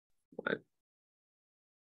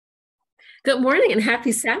Good morning and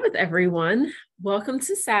happy Sabbath, everyone. Welcome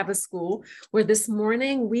to Sabbath School, where this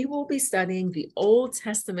morning we will be studying the Old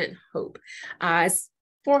Testament hope. It's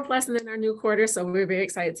fourth lesson in our new quarter, so we're very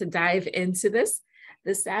excited to dive into this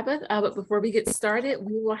Sabbath. But before we get started,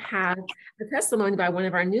 we will have a testimony by one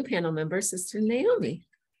of our new panel members, Sister Naomi.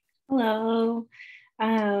 Hello.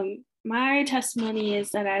 My testimony is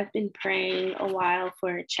that I've been praying a while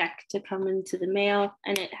for a check to come into the mail,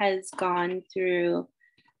 and it has gone through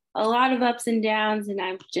a lot of ups and downs, and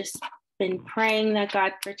I've just been praying that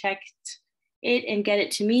God protect it and get it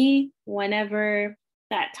to me whenever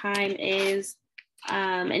that time is.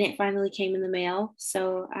 And it finally came in the mail.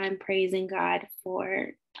 So I'm praising God for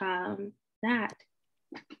that.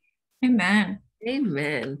 Amen.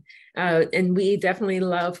 Amen. And we definitely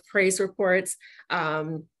love praise reports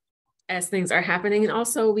as things are happening. And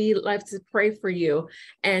also we love to pray for you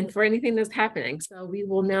and for anything that's happening. So we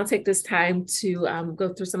will now take this time to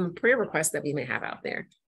go through some prayer requests that we may have out there.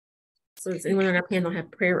 So does anyone on our panel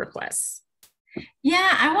have prayer requests?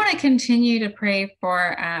 Yeah, I want to continue to pray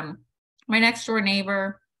for my next door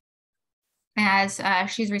neighbor, as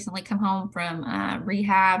she's recently come home from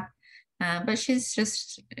rehab. But she's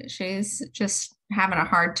just having a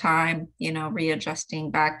hard time,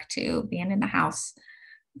 readjusting back to being in the house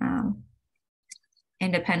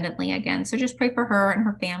independently again. So just pray for her and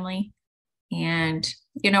her family. And,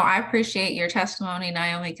 I appreciate your testimony,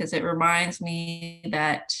 Naomi, because it reminds me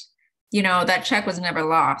that, that check was never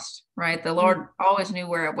lost, right? The Lord always knew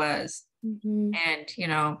where it was. Mm-hmm.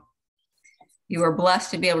 And, you were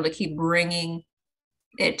blessed to be able to keep bringing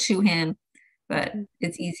it to him. But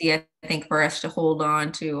it's easy, I think, for us to hold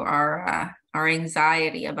on to our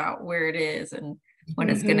anxiety about where it is and when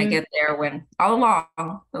it's going to get there, when all along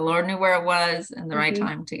the Lord knew where it was and the right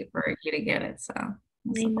time for you to get it. So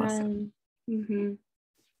that's a blessing.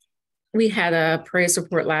 We had a praise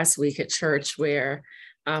report last week at church where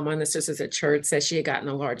one of the sisters at church said she had gotten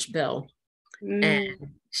a large bill. And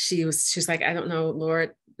she's like, I don't know,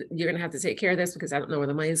 Lord, you're going to have to take care of this because I don't know where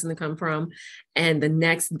the money is going to come from. And the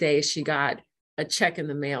next day she got a check in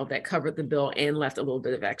the mail that covered the bill and left a little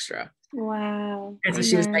bit of extra. Wow. And so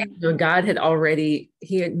she was like, God had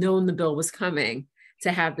he had known the bill was coming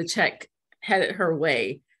to have the check headed her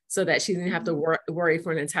way so that she didn't have to worry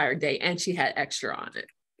for an entire day, and she had extra on it.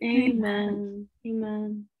 Amen.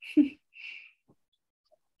 Amen.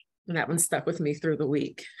 And that one stuck with me through the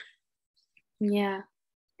week. Yeah,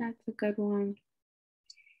 that's a good one.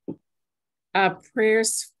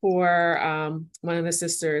 Prayers for one of the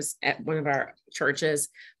sisters at one of our churches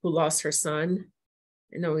who lost her son.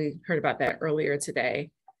 I know we heard about that earlier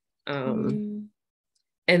today. And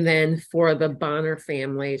then for the Bonner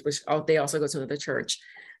family, which they also go to another church,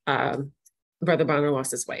 Brother Bonner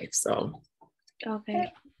lost his wife. So,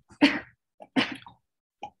 okay.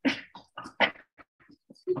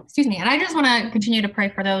 Excuse me. And I just want to continue to pray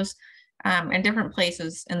for those in different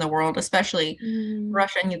places in the world, especially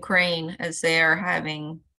Russia and Ukraine, as they're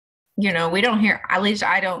having, we don't hear, at least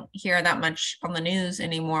I don't hear that much on the news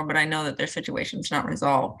anymore, but I know that their situation's not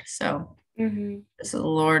resolved. So so the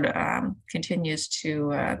Lord continues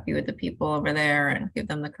to be with the people over there and give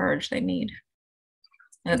them the courage they need.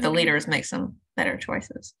 And that the leaders make some better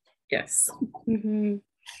choices. Yes.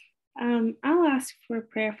 I'll ask for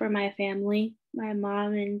prayer for my family, my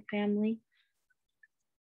mom and family.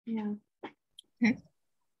 Yeah. Okay.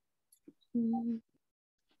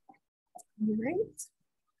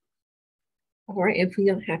 All right. If we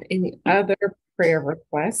don't have any other prayer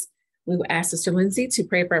requests, we will ask Sister Lindsay to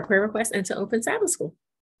pray for our prayer request and to open Sabbath School.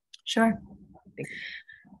 Sure.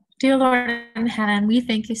 Dear Lord in heaven, we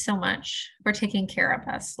thank you so much for taking care of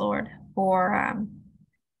us, Lord, for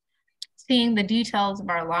seeing the details of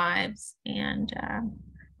our lives and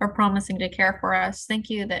for promising to care for us. Thank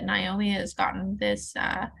you that Naomi has gotten this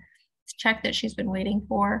check that she's been waiting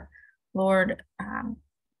for. Lord,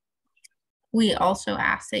 we also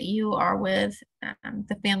ask that you are with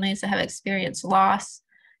the families that have experienced loss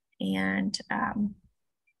and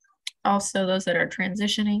also those that are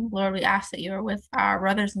transitioning. Lord, we ask that you are with our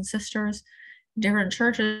brothers and sisters, different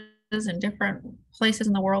churches and different places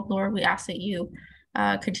in the world. Lord, we ask that you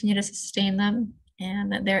continue to sustain them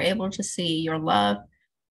and that they're able to see your love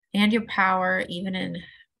and your power even in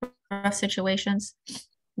rough situations.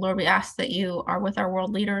 Lord, we ask that you are with our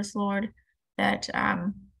world leaders, Lord, that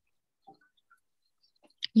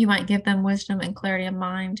you might give them wisdom and clarity of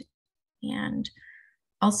mind. And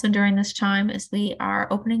also during this time, as we are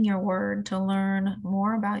opening your word to learn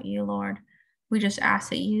more about you, Lord, we just ask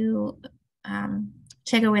that you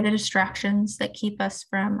take away the distractions that keep us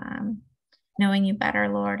from knowing you better,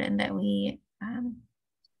 Lord, and that we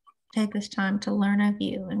take this time to learn of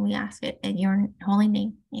you. And we ask it in your holy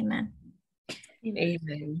name. Amen.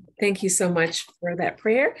 Amen. Thank you so much for that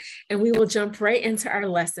prayer. And we will jump right into our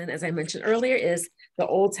lesson. As I mentioned earlier, is the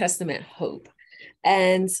Old Testament hope.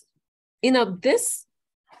 And,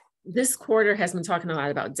 this quarter has been talking a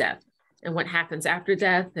lot about death and what happens after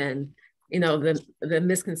death and, the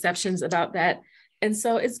misconceptions about that. And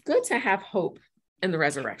so it's good to have hope in the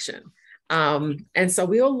resurrection. And so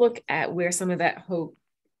we'll look at where some of that hope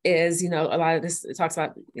is. A lot of this, it talks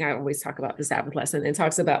about, I always talk about the Sabbath lesson, and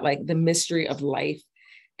talks about like the mystery of life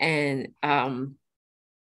and how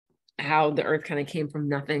the earth kind of came from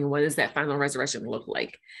nothing. What does that final resurrection look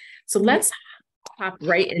like? So let's hop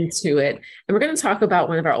right into it. And we're going to talk about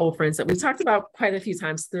one of our old friends that we've talked about quite a few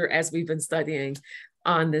times through as we've been studying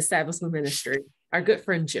on the Sabbath School ministry, our good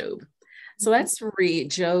friend Job. So let's read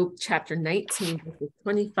Job chapter 19, verses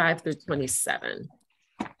 25 through 27.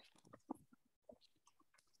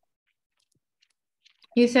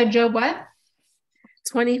 You said Job what?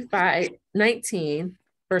 19,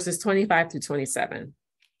 verses 25 through 27.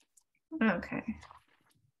 Okay.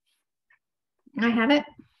 I have it.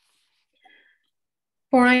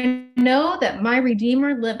 For I know that my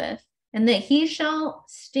Redeemer liveth, and that he shall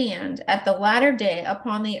stand at the latter day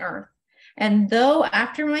upon the earth. And though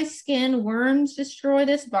after my skin worms destroy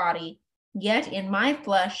this body, yet in my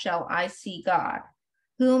flesh shall I see God,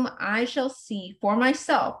 whom I shall see for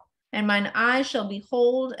myself, and mine eyes shall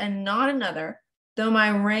behold and not another, though my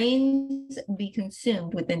reins be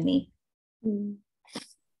consumed within me.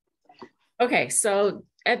 Okay, so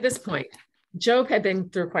at this point, Job had been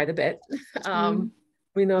through quite a bit.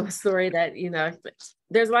 We know the story that,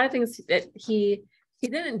 there's a lot of things that he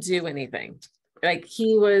didn't do anything. Like,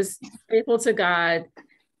 he was faithful to God,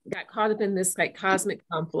 got caught up in this like cosmic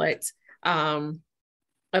conflict of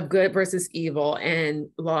good versus evil, and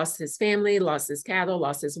lost his family, lost his cattle,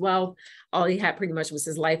 lost his wealth. All he had pretty much was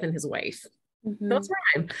his life and his wife. That's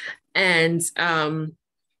right. And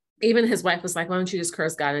even his wife was like, why don't you just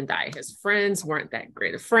curse God and die? His friends weren't that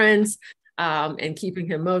great of friends, and keeping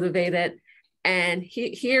him motivated. And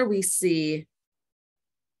here we see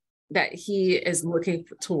that he is looking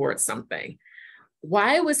towards something.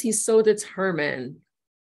 Why was he so determined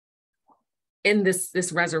in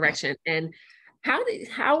this resurrection? And how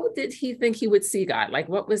did he think he would see God? Like,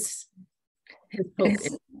 what was his hope?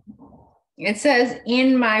 It says,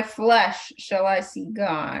 in my flesh shall I see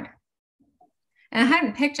God. And I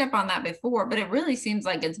hadn't picked up on that before, but it really seems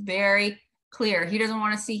like it's very clear. He doesn't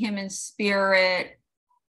want to see him in spirit,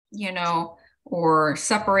 or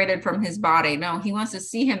separated from his body. No, he wants to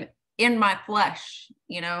see him in my flesh,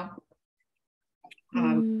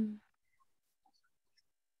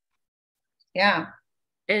 Yeah.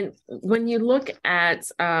 And when you look at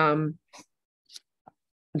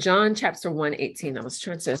John chapter 1:18, I was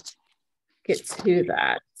trying to get to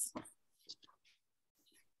that.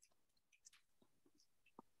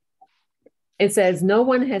 It says, no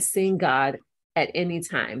one has seen God at any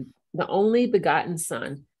time. The only begotten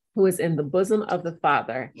Son, who is in the bosom of the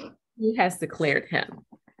Father, he has declared him.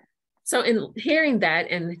 So in hearing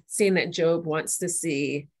that and seeing that Job wants to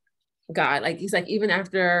see God, like he's like, even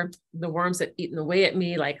after the worms have eaten away at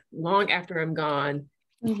me, like long after I'm gone,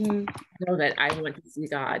 I know that I want to see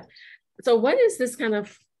God. So what is this kind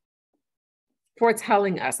of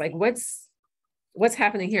foretelling us? Like, what's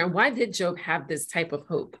happening here? And why did Job have this type of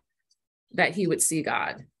hope that he would see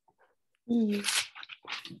God?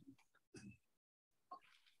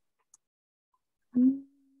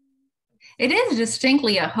 It is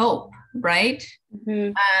distinctly a hope, right?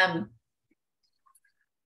 I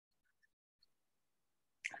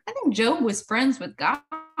think Job was friends with God.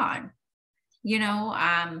 I've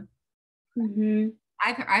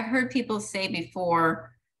heard people say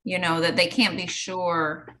before, that they can't be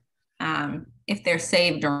sure if they're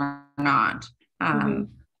saved or not.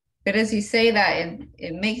 But as you say that,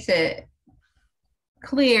 it makes it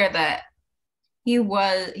clear that he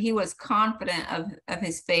was confident of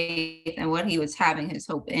his faith and what he was having his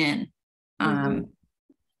hope in.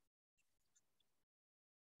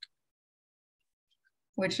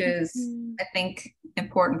 Which is, I think,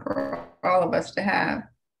 important for all of us to have.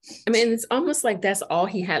 I mean, it's almost like that's all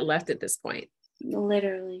he had left at this point.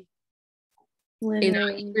 Literally.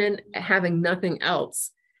 Even having nothing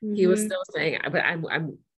else, he was still saying, but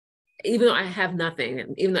I'm even though I have nothing,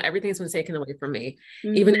 and even though everything's been taken away from me,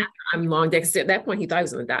 even after I'm long dead, because at that point he thought he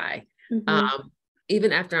was going to die.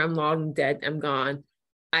 Even after I'm long dead, I'm gone,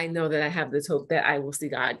 I know that I have this hope that I will see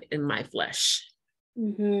God in my flesh.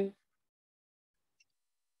 Yeah.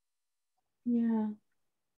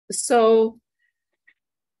 So,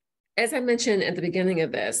 as I mentioned at the beginning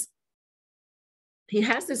of this, he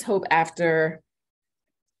has this hope after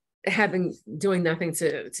doing nothing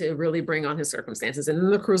to really bring on his circumstances. And in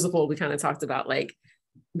the crucible, we kind of talked about like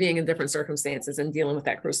being in different circumstances and dealing with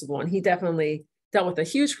that crucible. And he definitely dealt with a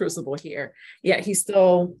huge crucible here, yet he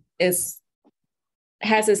still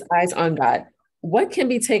has his eyes on God. What can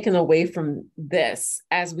be taken away from this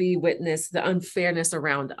as we witness the unfairness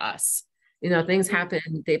around us? Things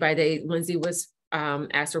happen day by day. Lindsay was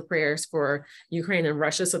asked for prayers for Ukraine and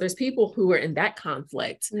Russia. So there's people who are in that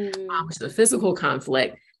conflict, which is a physical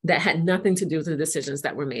conflict that had nothing to do with the decisions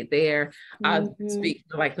that were made there. Speak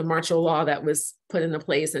like the martial law that was put into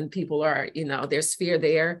place, and people are, there's fear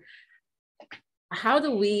there. How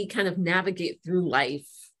do we kind of navigate through life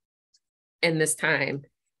in this time,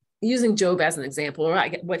 using Job as an example, or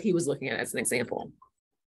what he was looking at as an example?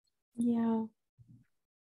 Yeah.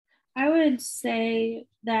 I would say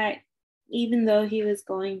that even though he was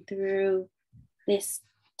going through this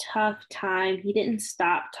tough time, he didn't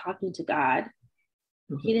stop talking to God.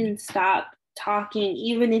 He didn't stop talking,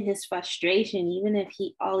 even in his frustration, even if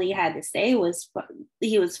all he had to say was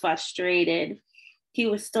he was frustrated. He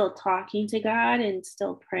was still talking to God and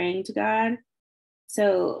still praying to God.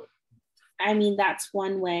 So, I mean, that's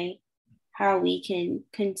one way how we can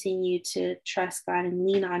continue to trust God and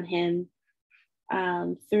lean on him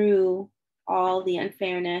through all the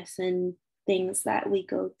unfairness and things that we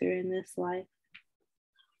go through in this life.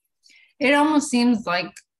 It almost seems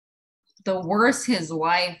like the worse his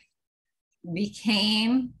life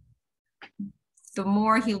became, the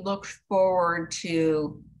more he looked forward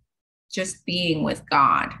to just being with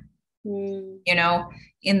God. In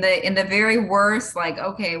the very worst, like,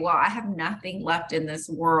 okay, well, I have nothing left in this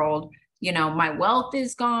world. My wealth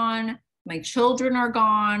is gone. My children are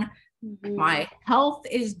gone. My health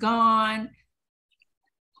is gone.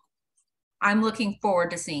 I'm looking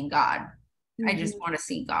forward to seeing God. I just want to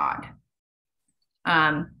see God.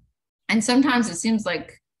 And sometimes it seems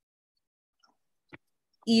like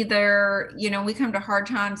either, we come to hard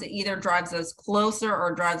times, it either drives us closer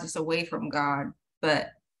or drives us away from God. But,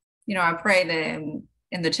 I pray that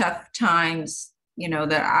in the tough times,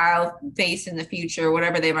 that I'll face in the future,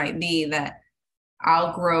 whatever they might be, that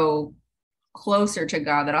I'll grow closer to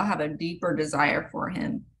God, that I'll have a deeper desire for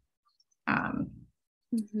him,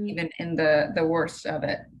 even in the worst of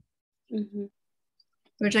it,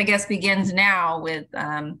 which I guess begins now with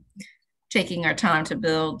taking our time to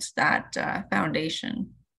build that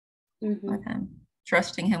foundation with him,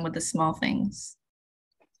 trusting him with the small things.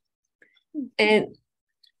 And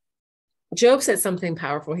Job said something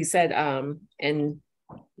powerful. He said in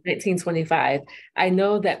 1925, I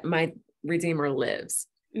know that my Redeemer lives.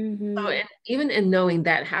 So, and even in knowing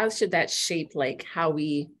that, how should that shape like how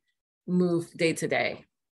we move day to day?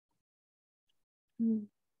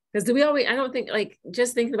 Because I don't think, like,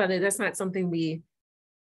 just thinking about it, that's not something we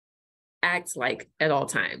act like at all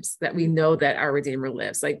times, that we know that our Redeemer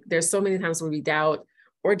lives. Like, there's so many times where we doubt,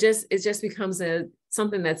 or it just becomes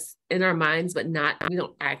something that's in our minds, but we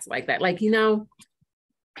don't act like that. Like,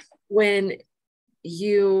 when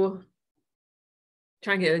you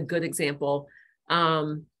try and get a good example,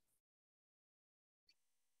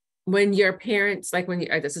 when your parents, like when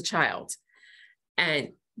as a child, and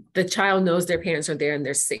the child knows their parents are there and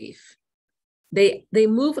they're safe, they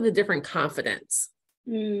move with a different confidence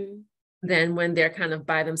than when they're kind of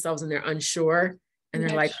by themselves and they're unsure and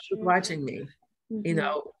they're like, who's watching me?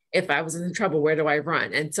 If I was in trouble, where do I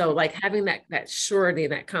run? And so, like, having that surety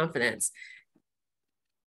and that confidence,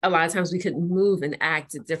 a lot of times we could move and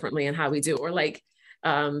act differently in how we do. Or like,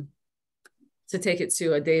 to take it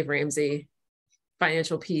to a Dave Ramsey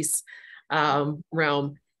financial peace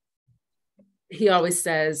realm, he always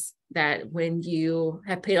says that when you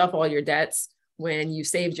have paid off all your debts, when you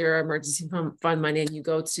saved your emergency fund money and you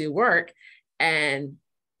go to work and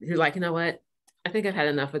you're like, you know what, I think I've had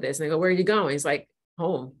enough of this. And they go, where are you going? He's like,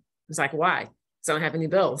 home. It's like, why? Because I don't have any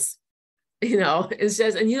bills. It's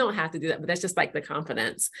just, and you don't have to do that, but that's just like the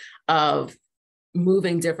confidence of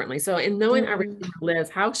moving differently. So in knowing our Redeemer lives,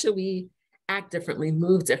 how should we act differently,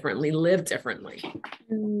 move differently, live differently?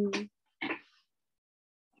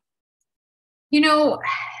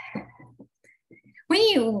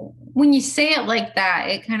 When you say it like that,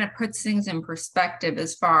 it kind of puts things in perspective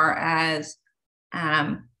as far as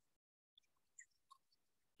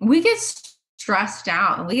we get stressed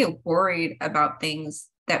out and we get worried about things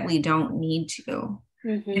that we don't need to.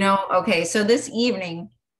 Okay, so this evening,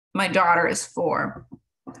 my daughter is 4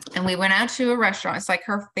 and we went out to a restaurant. It's like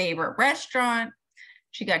her favorite restaurant.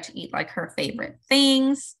 She got to eat like her favorite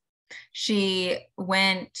things. We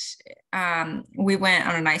went on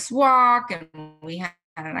a nice walk and we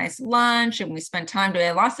had a nice lunch and we spent time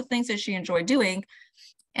doing lots of things that she enjoyed doing.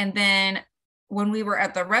 And then when we were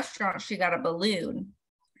at the restaurant, she got a balloon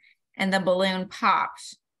and the balloon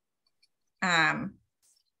popped.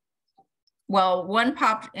 Well, one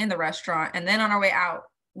popped in the restaurant, and then on our way out,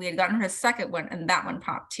 we had gotten her a second one, and that one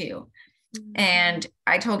popped too. Mm-hmm. And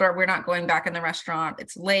I told her, we're not going back in the restaurant.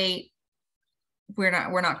 It's late. We're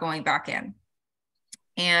not going back in.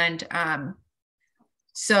 And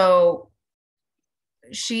so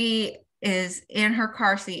she is in her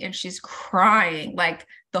car seat and she's crying like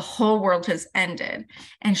the whole world has ended.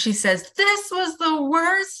 And she says, this was the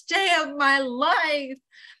worst day of my life.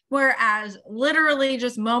 Whereas literally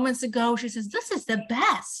just moments ago, she says, this is the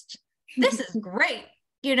best. This is great,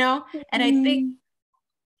 you know? And I think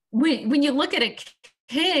when you look at a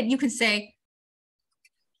kid, you can say,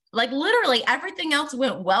 like, literally everything else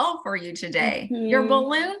went well for you today. Mm-hmm. Your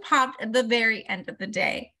balloon popped at the very end of the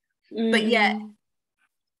day. Mm-hmm. But yet,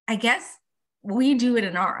 I guess we do it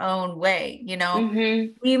in our own way, you know?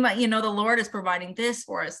 Mm-hmm. We might, you know, the Lord is providing this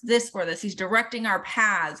for us, this for this. He's directing our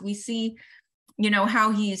paths. We see, you know,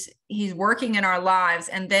 how he's working in our lives.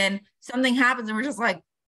 And then something happens and we're just like,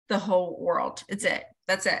 the whole world. It's it.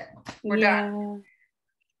 That's it. We're done.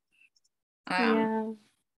 And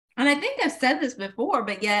I think I've said this before,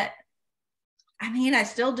 but yet, I mean, I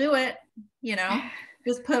still do it, you know,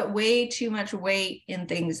 just put way too much weight in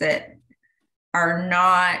things that are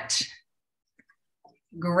not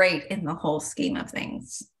great in the whole scheme of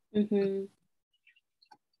things. Mm-hmm.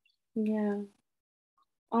 Yeah.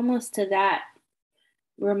 Almost to that,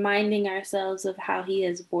 reminding ourselves of how he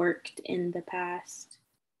has worked in the past,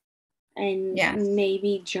 and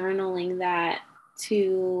maybe journaling that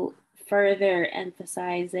to further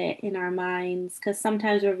emphasize it in our minds, because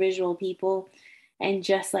sometimes we're visual people and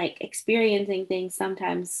just like experiencing things,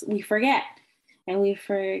 sometimes we forget, and we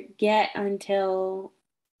forget until,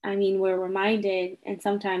 I mean, we're reminded, and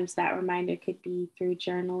sometimes that reminder could be through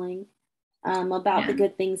journaling about the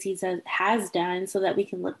good things he has done, so that we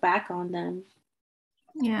can look back on them.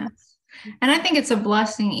 Yes. And I think it's a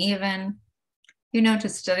blessing even, you know, to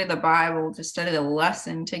study the Bible, to study the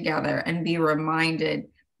lesson together and be reminded,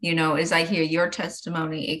 you know, as I hear your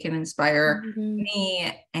testimony, it can inspire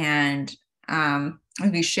me. And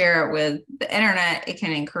as we share it with the internet, it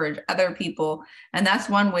can encourage other people. And that's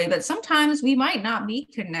one way. But sometimes we might not be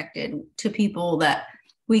connected to people that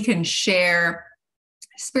we can share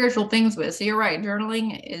spiritual things with. So you're right.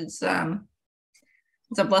 Journaling is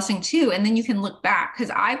it's a blessing too. And then you can look back,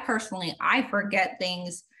 because I forget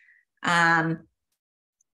things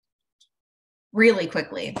really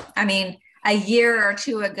quickly. I mean, a year or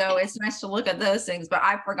two ago, it's nice to look at those things, but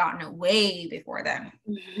I've forgotten it way before then.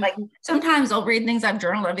 Mm-hmm. Like sometimes I'll read things I've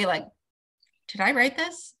journaled and be like, did I write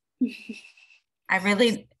this? I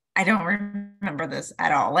don't remember this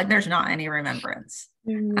at all. Like there's not any remembrance.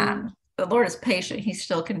 Mm-hmm. The Lord is patient. He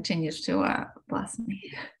still continues to bless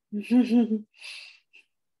me.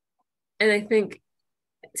 And I think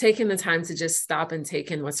taking the time to just stop and take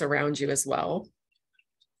in what's around you as well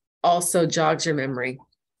also jogs your memory.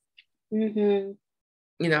 Mm-hmm.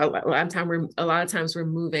 You know, a lot of times we're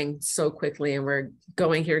moving so quickly and we're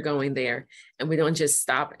going here, going there, and we don't just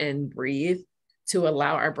stop and breathe to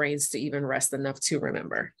allow our brains to even rest enough to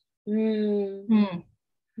remember. Mm-hmm.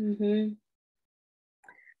 Mm-hmm.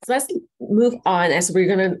 So let's move on as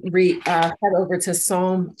we're going to head over to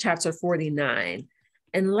Psalm chapter 49.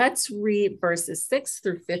 And let's read verses 6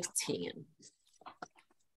 through 15.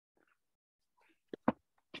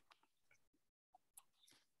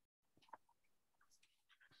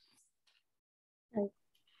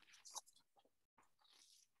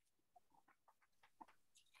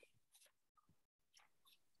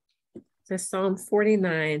 So Psalm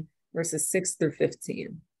 49, verses 6 through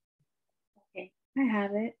 15. Okay, I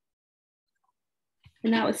have it.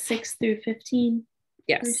 And that was 6 through 15?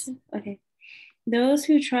 Yes. Verses? Okay. Those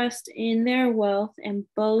who trust in their wealth and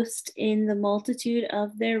boast in the multitude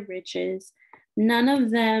of their riches, none of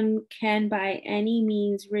them can by any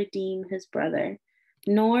means redeem his brother,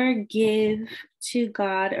 nor give to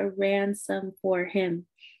God a ransom for him.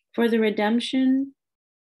 For the redemption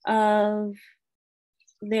of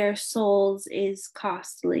their souls is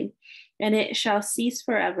costly, and it shall cease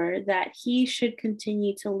forever, that he should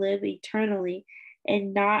continue to live eternally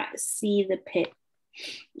and not see the pit.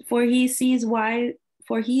 For he sees wise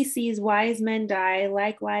men die,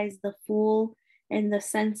 likewise the fool and the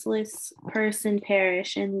senseless person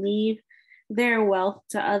perish and leave their wealth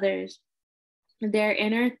to others. Their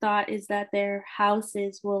inner thought is that their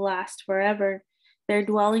houses will last forever, their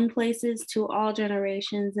dwelling places to all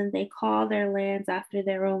generations, and they call their lands after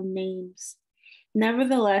their own names.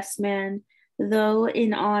 Nevertheless, man, though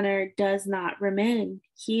in honor does not remain.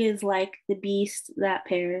 He is like the beasts that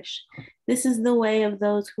perish. This is the way of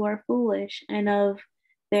those who are foolish, and of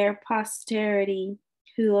their posterity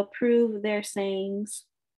who approve their sayings.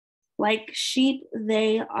 Like sheep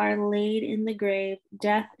they are laid in the grave.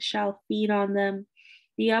 Death shall feed on them.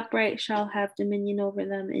 The upright shall have dominion over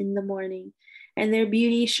them in the morning, and their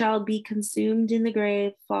beauty shall be consumed in the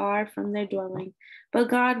grave, far from their dwelling. But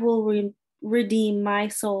God will redeem my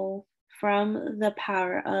soul from the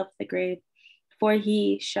power of the grave, for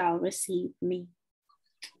he shall receive me.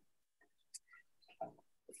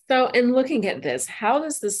 So in looking at this, how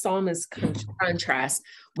does the psalmist contrast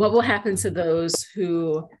what will happen to those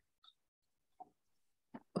who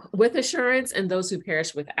with assurance and those who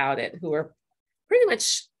perish without it, who are pretty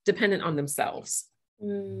much dependent on themselves?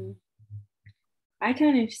 I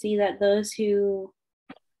kind of see that those who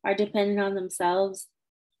are dependent on themselves,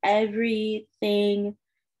 everything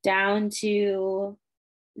down to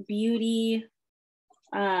beauty,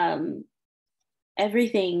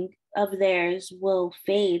 everything of theirs will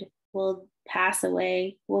fade, will pass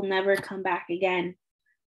away, will never come back again.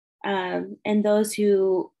 And those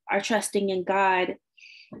who are trusting in God,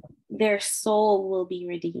 their soul will be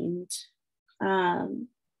redeemed.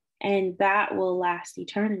 And that will last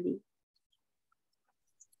eternity.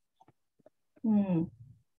 And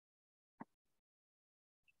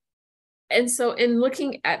so in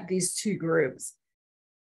looking at these two groups,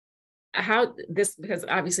 how this, because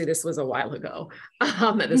obviously this was a while ago,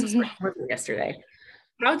 this was yesterday.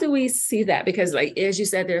 How do we see that? Because like, as you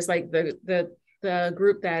said, there's like the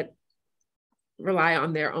group that rely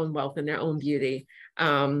on their own wealth and their own beauty,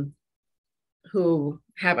 who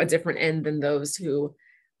have a different end than those who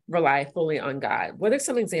rely fully on God. What are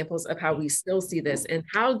some examples of how we still see this, and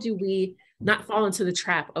how do we not fall into the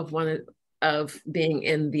trap of being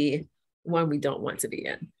in the one we don't want to be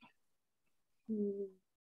in?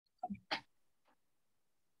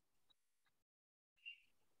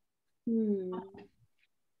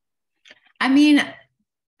 I mean,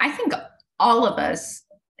 I think all of us,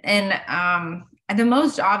 and the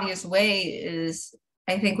most obvious way is,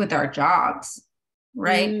 I think, with our jobs,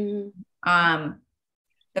 right?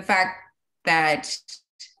 The fact that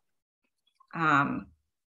I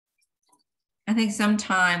think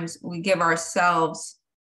sometimes we give ourselves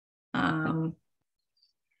the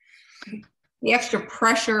extra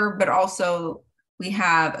pressure, but also we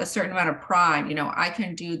have a certain amount of pride. You know, I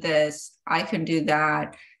can do this, I can do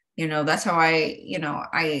that. You know, that's how I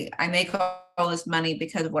make all this money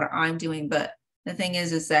because of what I'm doing. But the thing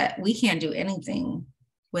is that we can't do anything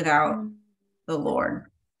without the Lord.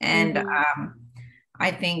 And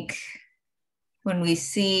I think when we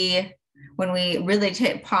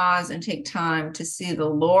really pause and take time to see the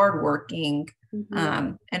Lord working,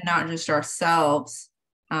 and not just ourselves,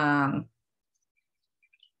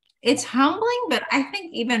 it's humbling, but I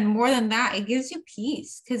think even more than that, it gives you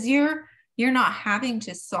peace, because you're not having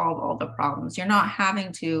to solve all the problems. You're not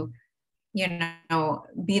having to,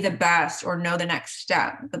 be the best or know the next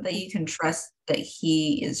step, but that you can trust that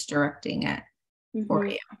he is directing it for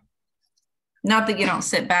you. Not that you don't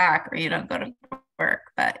sit back or you don't go to work,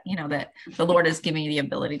 but that the Lord is giving you the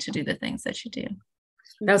ability to do the things that you do.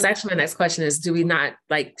 That was actually my next question, is do we not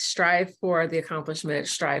strive for the accomplishment,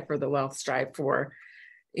 strive for the wealth, strive for,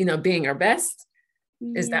 being our best?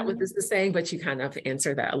 Is that what this is saying? But you kind of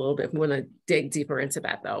answer that a little bit. If we want to dig deeper into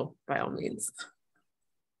that, though, by all means.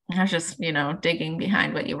 I was just, digging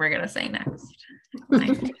behind what you were going to say next.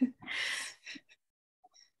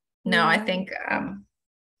 No, I think,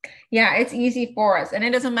 it's easy for us. And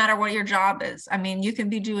it doesn't matter what your job is. I mean, you can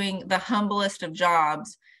be doing the humblest of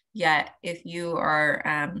jobs, yet if you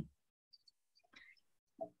are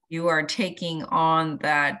taking on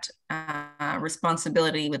that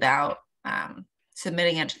responsibility without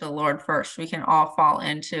submitting it to the Lord first, we can all fall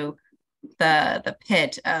into the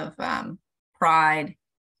pit of pride,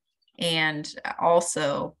 and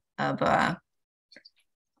also of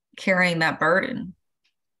carrying that burden.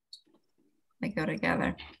 They go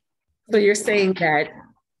together. So you're saying that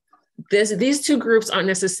these two groups aren't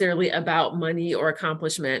necessarily about money or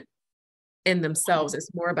accomplishment in themselves.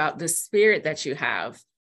 It's more about the spirit that you have.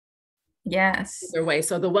 Yes. Either way.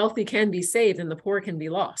 So the wealthy can be saved and the poor can be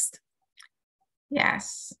lost.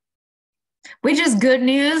 Yes. Which is good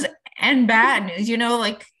news and bad news.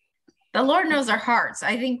 The Lord knows our hearts.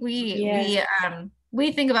 I think we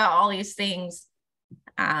think about all these things,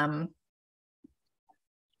 and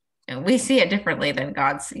we see it differently than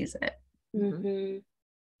God sees it.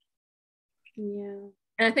 Yeah. And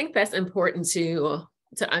I think that's important to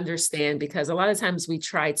understand, because a lot of times we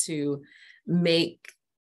try to make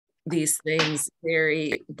these things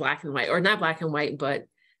very black and white, or not black and white, but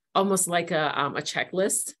almost like a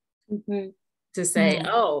checklist to say,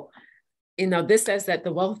 oh, this says that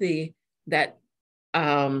the wealthy that,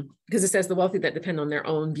 because it says the wealthy that depend on their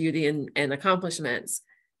own beauty and accomplishments,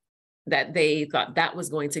 that they thought that was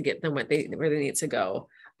going to get them where they need to go,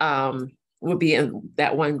 would be in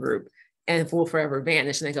that one group, and will forever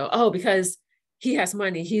vanish. And they go, oh, because he has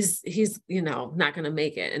money, he's not going to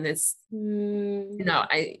make it. And it's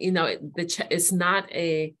it's not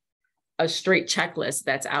a straight checklist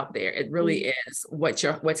that's out there. It really is what's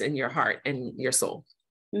in your heart and your soul.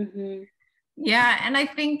 Yeah, and I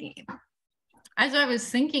think as I was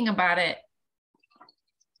thinking about it,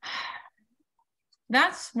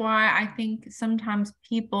 that's why I think sometimes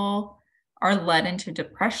people are led into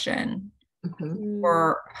depression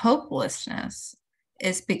or hopelessness,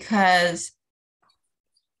 is because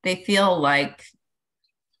they feel like,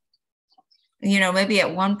 maybe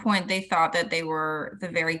at one point they thought that they were the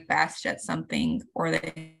very best at something, or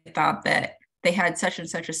they thought that they had such and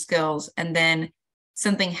such a skills, and then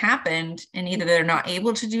something happened and either they're not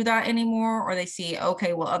able to do that anymore, or they see,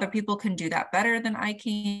 okay, well, other people can do that better than I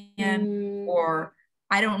can, or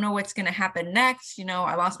I don't know what's going to happen next.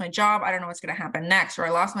 I lost my job. I don't know what's going to happen next, or I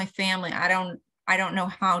lost my family. I don't know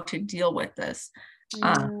how to deal with this.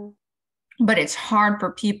 But it's hard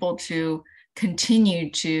for people to continue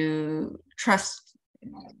to trust,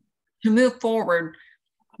 to move forward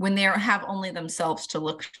when they have only themselves to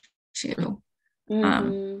look to.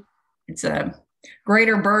 It's a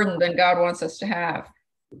greater burden than God wants us to have.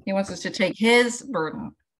 He wants us to take his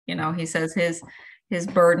burden. He says his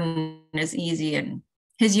burden is easy, and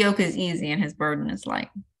his yoke is easy, and his burden is light.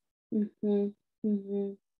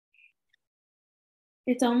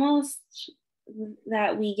 It's almost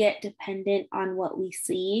that we get dependent on what we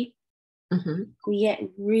see. We get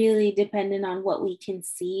really dependent on what we can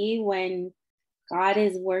see when God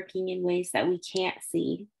is working in ways that we can't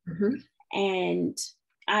see. And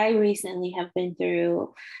I recently have been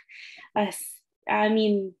through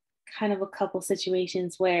kind of a couple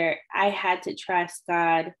situations where I had to trust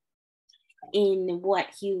God in what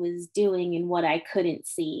he was doing and what I couldn't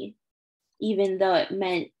see, even though it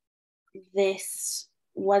meant this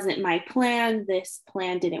wasn't my plan. This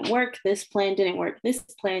plan didn't work. This plan didn't work. This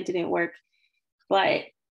plan didn't work. But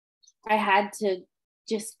I had to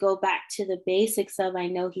just go back to the basics of, I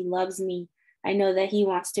know he loves me. I know that he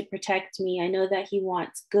wants to protect me. I know that he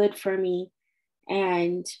wants good for me.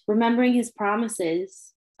 And remembering his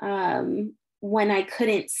promises when I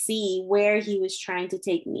couldn't see where he was trying to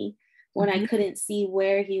take me, when I couldn't see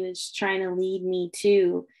where he was trying to lead me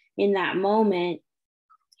to in that moment,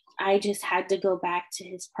 I just had to go back to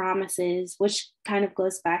his promises, which kind of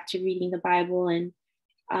goes back to reading the Bible and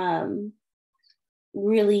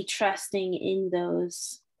really trusting in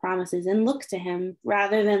those promises, and look to him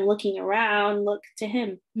rather than looking around. Look to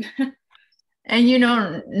him. And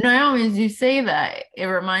Naomi, as you say that, it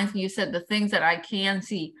reminds me, you said the things that I can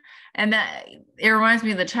see, and that it reminds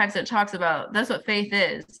me of the text that talks about, that's what faith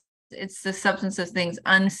is. It's the substance of things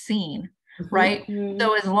unseen, right?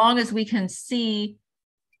 So as long as we can see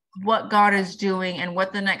what God is doing and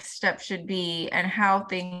what the next step should be and how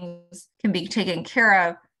things can be taken care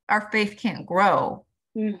of, our faith can't grow.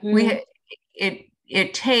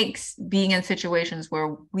 It takes being in situations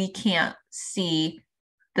where we can't see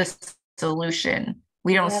the solution.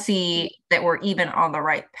 We don't see that we're even on the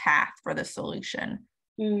right path for the solution.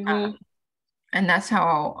 And that's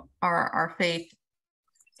how our faith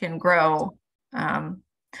can grow,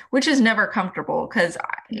 which is never comfortable, because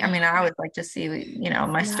I always like to see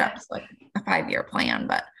my steps like a 5-year plan,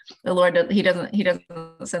 but the Lord, he doesn't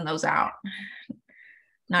send those out,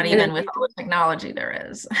 not even with all the technology there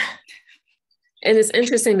is. And it's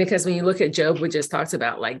interesting because when you look at Job, we just talked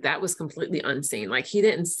about, like, that was completely unseen. Like, he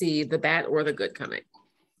didn't see the bad or the good coming.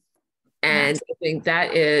 And I think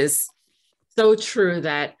that is so true,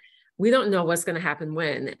 that we don't know what's going to happen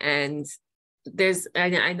when. And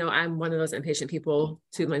I know I'm one of those impatient people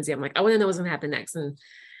too, Lindsay. I'm like, I want to know what's going to happen next. And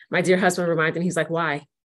my dear husband reminded me, he's like, why?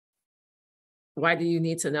 Why do you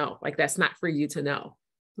need to know? Like, that's not for you to know.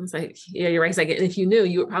 I was like, yeah, you're right. He's like, and if you knew,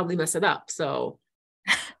 you would probably mess it up. So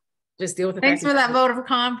just deal with the Thanks for that vote of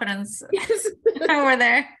confidence. Yes. Over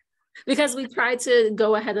there. Because we try to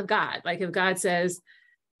go ahead of God. Like, if God says,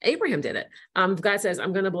 Abraham did it. If God says,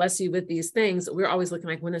 I'm going to bless you with these things, we're always looking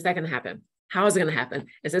like, when is that going to happen? How is it going to happen?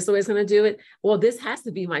 Is this the way it's going to do it? Well, this has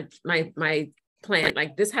to be my plan.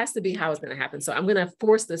 Like, this has to be how it's going to happen. So I'm going to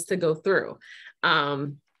force this to go through.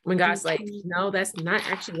 When God's like, no, that's not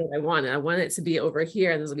actually what I wanted. I want it to be over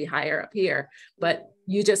here, and this will be higher up here. But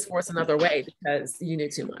you just force another way because you knew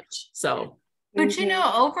too much. So But you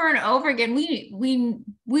know, over and over again,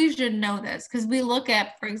 we should know this, because we look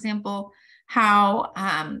at, for example, how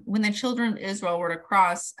when the children of Israel were to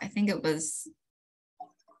cross, I think it was,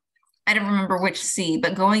 I don't remember which sea,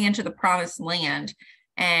 but going into the promised land,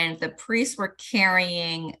 and the priests were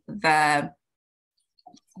carrying the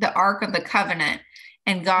Ark of the Covenant,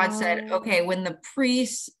 and God said, okay, when the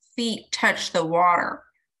priest's feet touch the water,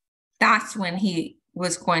 that's when he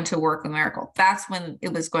was going to work a miracle. That's when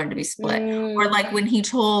it was going to be split. Or like when he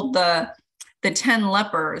told the 10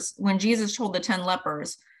 lepers, when Jesus told the 10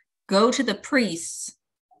 lepers, go to the priests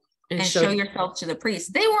and show yourselves to the priests.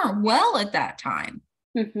 They weren't well at that time.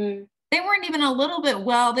 Mm-hmm. They weren't even a little bit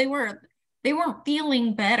well. They weren't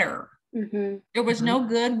feeling better. Mm-hmm. There was no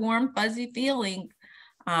good, warm, fuzzy feeling.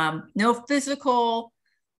 No physical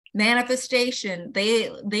manifestation. They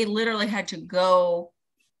literally had to go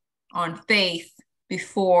on faith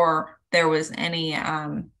before there was any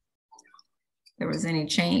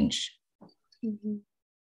change. Mm-hmm.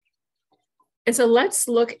 And so let's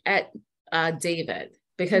look at David,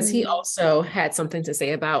 because he also had something to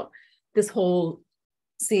say about this whole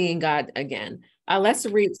seeing God again. Let's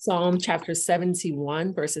read Psalm chapter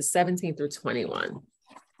 71, verses 17 through 21.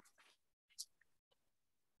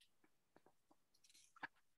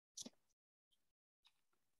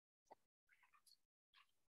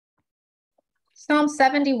 Psalm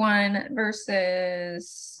 71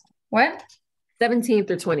 verses what? 17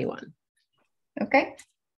 through 21. Okay.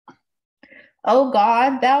 O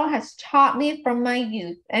God, thou hast taught me from my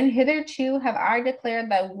youth, and hitherto have I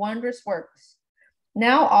declared thy wondrous works.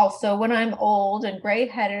 Now also, when I am old and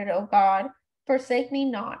gray-headed, O God, forsake me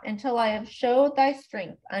not until I have showed thy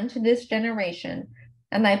strength unto this generation,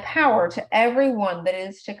 and thy power to every one that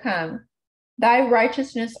is to come. Thy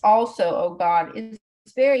righteousness also, O God, is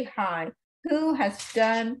very high. Who has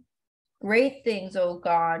done great things, O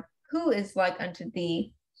God? Who is like unto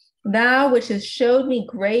thee? Thou which hast showed me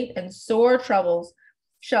great and sore troubles,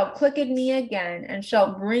 shalt quicken me again, and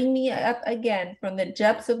shalt bring me up again from the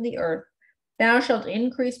depths of the earth. Thou shalt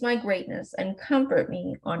increase my greatness and comfort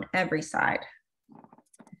me on every side.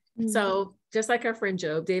 So just like our friend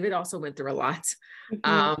Job, David also went through a lot.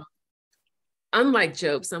 Unlike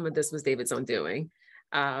Job, some of this was David's own doing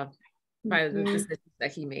by the decisions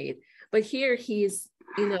that he made. But here he's,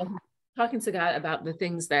 talking to God about the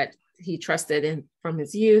things that he trusted in from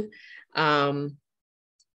his youth. Let's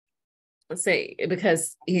say,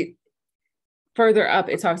 because he further up,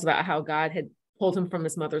 it talks about how God had pulled him from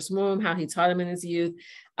his mother's womb, how he taught him in his youth,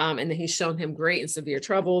 and then he's shown him great and severe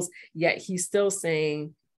troubles, yet he's still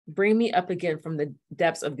saying, bring me up again from the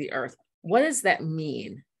depths of the earth. What does that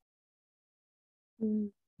mean?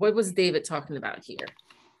 What was David talking about here?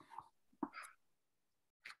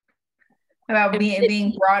 About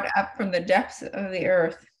being brought up from the depths of the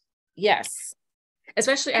earth. Yes.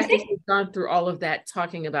 Especially after he's gone through all of that,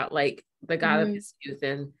 talking about like the God of his youth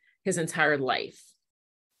and his entire life.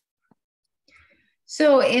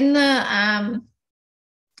 So in the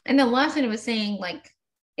lesson, it was saying like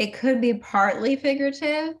it could be partly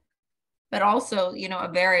figurative, but also, a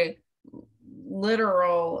very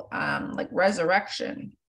literal like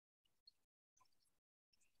resurrection.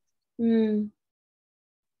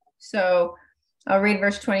 So I'll read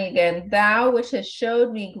verse 20 again. Thou which hast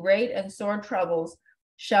showed me great and sore troubles,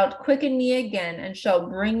 shalt quicken me again, and shalt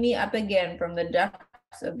bring me up again from the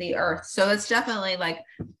depths of the earth. So it's definitely like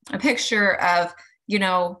a picture of,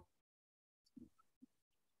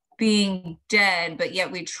 being dead, but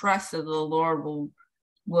yet we trust that the Lord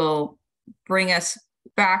will bring us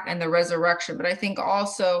back in the resurrection. But I think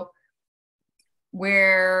also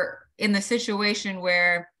where in the situation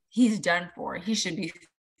where he's done for, he should be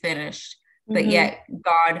finished, but yet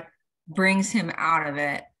God brings him out of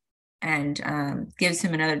it and gives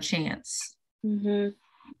him another chance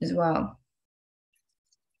as well.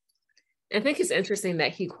 I think it's interesting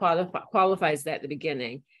that he qualifies that at the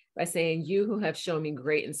beginning by saying, you who have shown me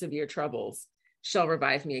great and severe troubles shall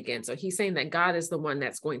revive me again. So he's saying that God is the one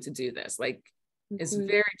that's going to do this. Like, it's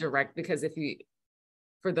very direct, because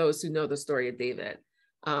for those who know the story of David,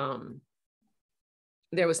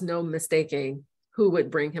 there was no mistaking who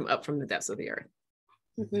would bring him up from the depths of the earth.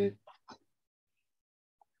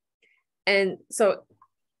 And so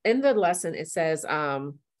in the lesson, it says,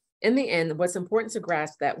 in the end, what's important to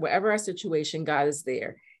grasp that wherever our situation, God is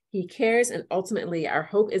there. He cares, and ultimately our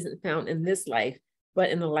hope isn't found in this life, but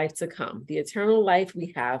in the life to come, the eternal life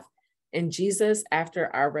we have in Jesus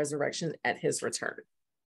after our resurrection at his return.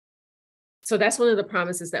 So that's one of the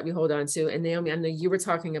promises that we hold on to. And Naomi, I know you were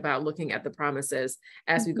talking about looking at the promises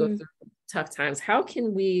as we go through tough times. How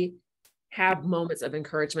can we have moments of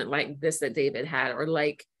encouragement like this that David had, or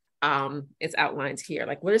like it's outlined here.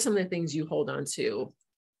 Like, what are some of the things you hold on to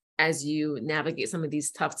as you navigate some of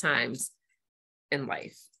these tough times in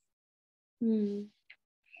life?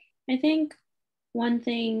 I think one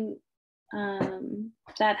thing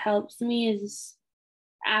that helps me is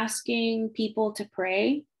asking people to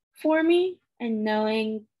pray for me, and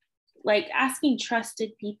knowing, like, asking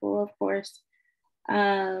trusted people, of course,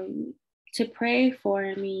 to pray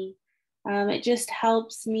for me. It just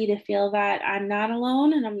helps me to feel that I'm not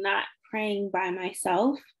alone and I'm not praying by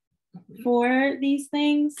myself for these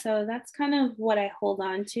things. So that's kind of what I hold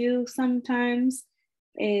on to sometimes,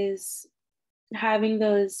 is having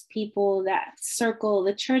those people that circle,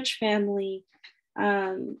 the church family,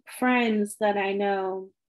 friends that I know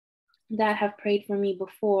that have prayed for me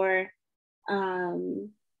before.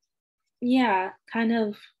 Kind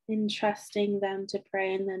of entrusting them to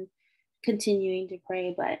pray and then continuing to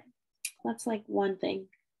pray. But that's like one thing.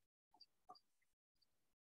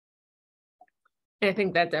 I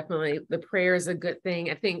think that definitely the prayer is a good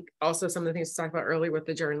thing. I think also some of the things we talked about earlier with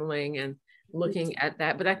the journaling and looking at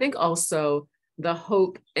that, but I think also the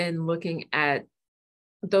hope and looking at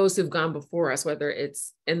those who've gone before us, whether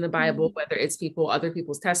it's in the Bible, whether it's other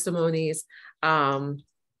people's testimonies,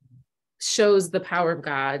 shows the power of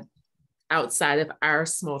God outside of our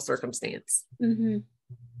small circumstance. A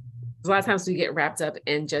lot of times we get wrapped up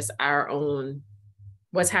in just our own,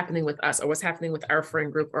 what's happening with us or what's happening with our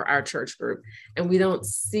friend group or our church group. And we don't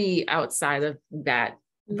see outside of that,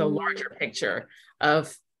 the larger picture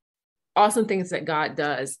of awesome things that God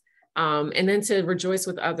does. And then to rejoice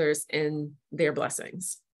with others in their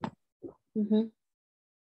blessings.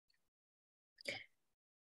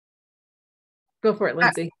 Go for it,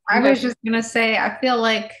 Lindsay. I was just going to say, I feel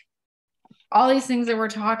like all these things that we're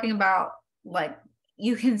talking about, like,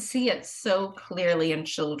 you can see it so clearly in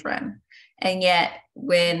children. And yet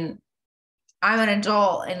when I'm an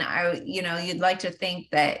adult and you'd like to think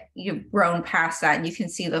that you've grown past that and you can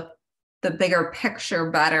see the bigger picture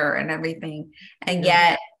better and everything. And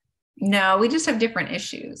yet, no, we just have different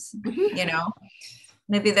issues,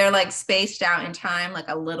 maybe they're like spaced out in time, like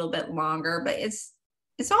a little bit longer, but it's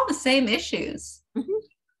all the same issues.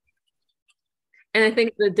 And I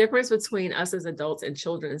think the difference between us as adults and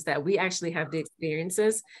children is that we actually have the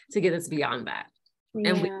experiences to get us beyond that.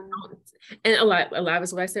 And we don't, and a lot of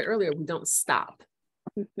us, what I said earlier, we don't stop.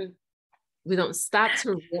 We don't stop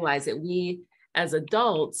to realize that we, as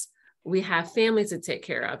adults, we have families to take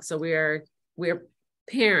care of. So we're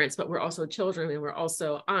parents, but we're also children, and we're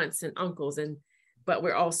also aunts and uncles, but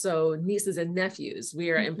we're also nieces and nephews.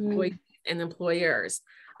 We are employees and employers.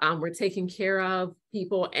 We're taking care of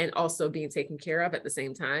people and also being taken care of at the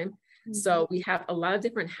same time. So we have a lot of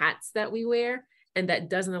different hats that we wear, and that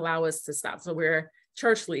doesn't allow us to stop. So we're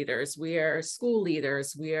church leaders, we are school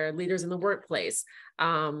leaders, we are leaders in the workplace.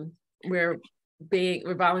 We're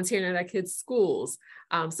volunteering at our kids' schools.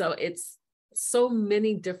 So it's so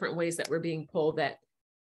many different ways that we're being pulled, that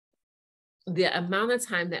the amount of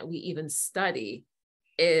time that we even study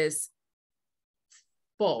is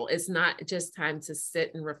full. It's not just time to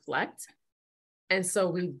sit and reflect. And so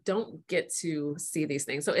we don't get to see these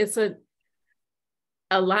things. So it's a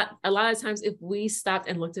lot of times, if we stopped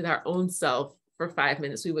and looked at our own self for 5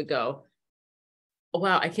 minutes, we would go, oh,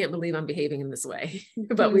 wow, I can't believe I'm behaving in this way.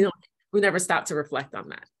 But we never stop to reflect on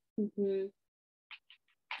that. I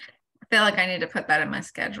feel like I need to put that in my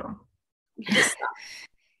schedule.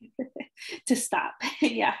 To stop.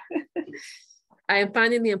 Yeah. I am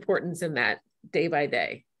finding the importance in that day by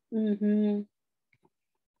day.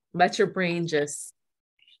 Let your brain it's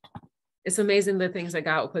amazing the things that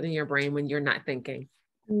God will put in your brain when you're not thinking.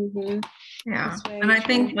 Yeah. And I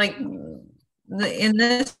think, like, in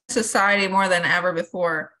this society more than ever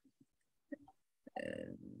before,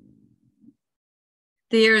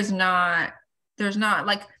 there's not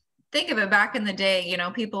like, think of it back in the day,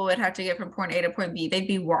 people would have to get from point A to point B. They'd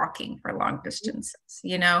be walking for long distances,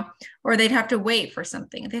 or they'd have to wait for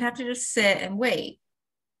something. They'd have to just sit and wait.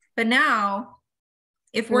 But now,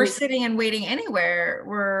 if we're sitting and waiting anywhere,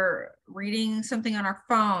 we're reading something on our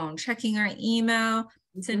phone, checking our email,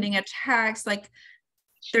 sending a text. Like,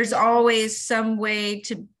 there's always some way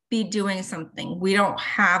to be doing something. We don't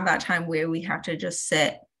have that time where we have to just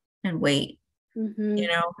sit and wait, So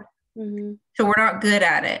we're not good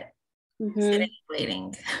at it. Sitting and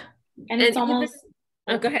waiting. And it's almost,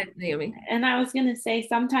 go ahead, Naomi. And I was going to say,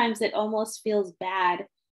 sometimes it almost feels bad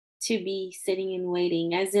to be sitting and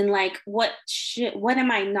waiting, as in, like, what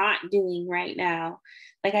am I not doing right now?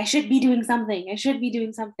 Like, I should be doing something,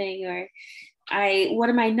 or what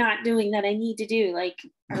am I not doing that I need to do? Like,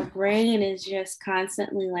 our brain is just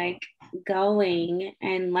constantly like going,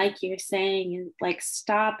 and like you're saying, like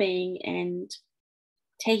stopping and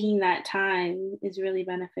taking that time is really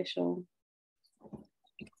beneficial.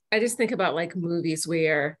 I just think about like movies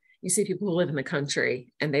where you see people who live in the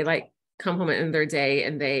country and they like come home at the end of their day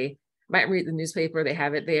and they might read the newspaper, they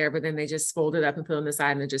have it there, but then they just fold it up and put it on the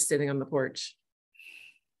side and they're just sitting on the porch.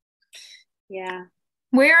 Yeah.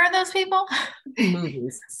 Where are those people? In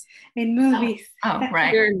movies. In movies. Oh,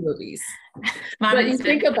 right. They're in movies. Mom But you and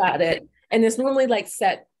think about it, and it's normally like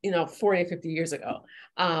set, 40 or 50 years ago.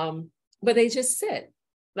 But they just sit.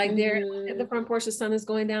 Like they're at the front porch, the sun is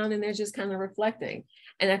going down and they're just kind of reflecting.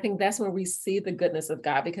 And I think that's where we see the goodness of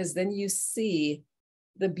God, because then you see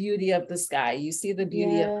the beauty of the sky, you see the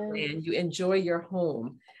beauty of the land, you enjoy your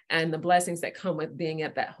home and the blessings that come with being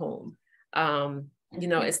at that home.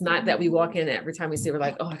 It's not that we walk in every time we see, we're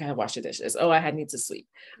like, oh, I gotta wash the dishes. Oh, I need to sweep.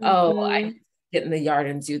 Oh, I need to get in the yard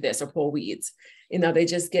and do this or pull weeds. They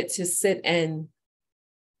just get to sit and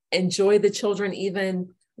enjoy the children,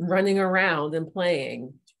 even running around and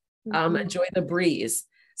playing, enjoy the breeze.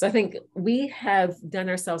 So I think we have done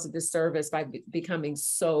ourselves a disservice by becoming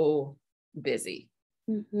so busy.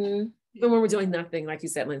 Even when we're doing nothing, like you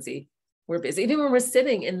said, Lindsay, we're busy. Even when we're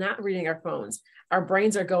sitting and not reading our phones, our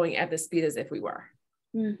brains are going at the speed as if we were.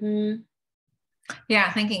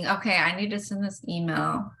 Yeah, thinking, okay, I need to send this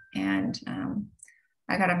email and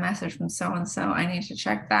I got a message from so-and-so. I need to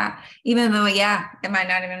check that. Even though, it might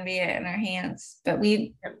not even be in our hands, but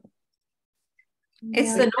it's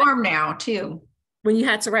the norm now too. When you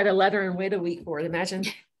had to write a letter and wait a week for it, imagine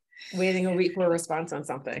waiting a week for a response on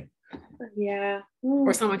something. Yeah.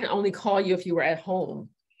 Or someone can only call you if you were at home.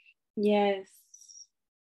 Yes.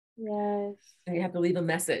 And you have to leave a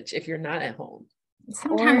message if you're not at home.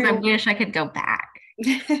 Sometimes I wish I could go back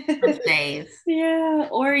those days. Yeah.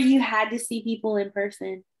 Or you had to see people in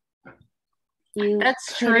person.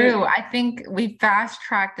 That's true. I think we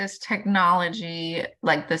fast-tracked this technology,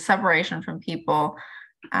 like the separation from people,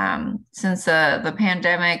 since the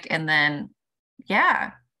pandemic, and then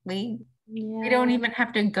we don't even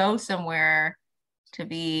have to go somewhere to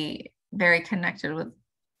be very connected with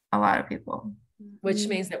a lot of people, which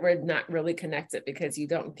means that we're not really connected, because you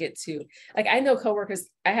don't get to, like, I have coworkers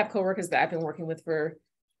that I've been working with for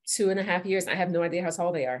 2.5 years. I have no idea how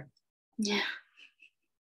tall they are.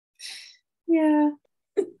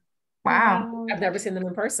 Wow. I've never seen them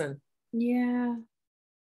in person.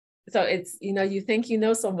 So it's, you think you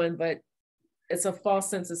know someone, but it's a false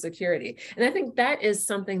sense of security. And I think that is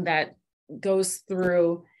something that goes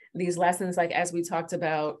through these lessons. Like, as we talked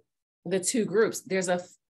about the two groups, there's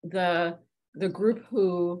the group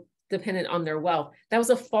who depended on their wealth. That was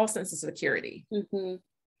a false sense of security.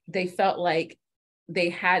 They felt like they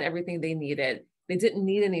had everything they needed. They didn't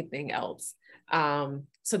need anything else.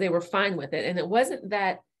 So they were fine with it. And it wasn't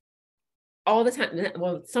that all the time,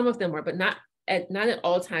 well, some of them were, but not at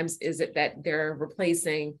all times is it that they're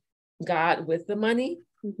replacing God with the money.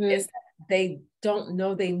 It's that they don't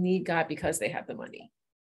know they need God because they have the money.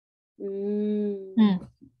 Can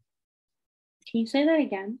you say that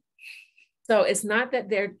again? So it's not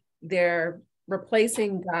that they're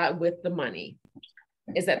replacing God with the money.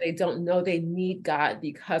 It's that they don't know they need God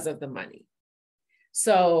because of the money.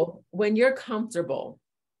 So when you're comfortable,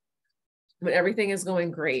 when everything is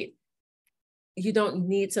going great, you don't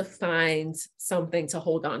need to find something to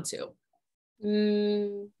hold on to.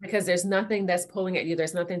 Because there's nothing that's pulling at you.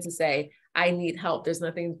 There's nothing to say, I need help. There's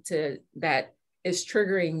nothing that is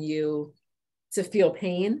triggering you to feel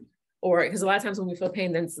pain. Or because a lot of times when we feel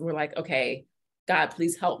pain, then we're like, okay, God,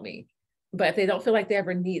 please help me. But if they don't feel like they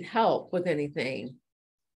ever need help with anything,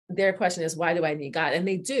 their question is, why do I need God? And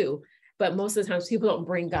they do. But most of the times people don't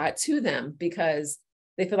bring God to them because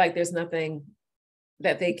they feel like there's nothing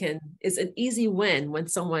that they can. It's an easy win when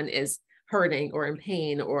someone is hurting or in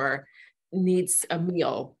pain or needs a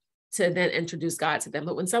meal to then introduce God to them.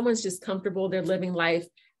 But when someone's just comfortable, they're living life,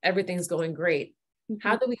 everything's going great.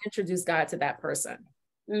 How do we introduce God to that person?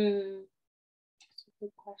 That's a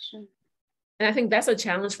good question. And I think that's a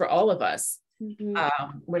challenge for all of us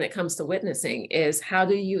when it comes to witnessing, is how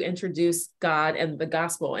do you introduce God and the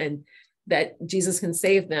gospel and that Jesus can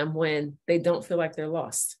save them when they don't feel like they're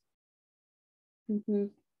lost? I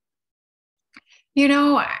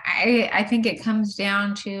think it comes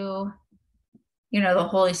down to, the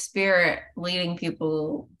Holy Spirit leading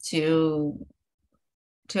people to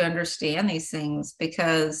understand these things,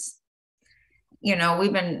 because,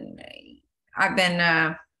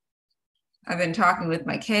 I've been talking with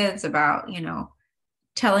my kids about,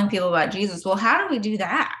 telling people about Jesus. Well, how do we do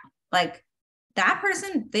that? Like, that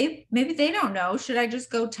person, maybe they don't know. Should I just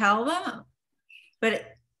go tell them? But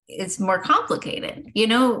it's more complicated.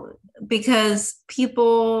 because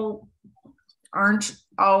people aren't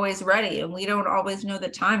always ready and we don't always know the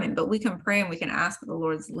timing, but we can pray and we can ask for the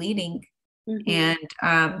Lord's leading. And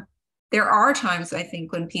there are times, I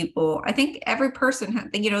think, when people, I think every person,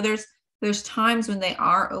 there's times when they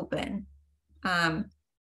are open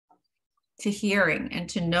to hearing and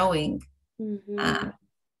to knowing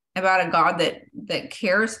about a God that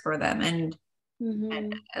cares for them and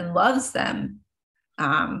loves them.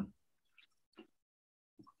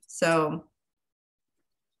 So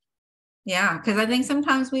yeah, because I think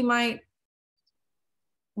sometimes we might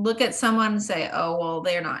look at someone and say, oh, well,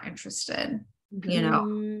 they're not interested. They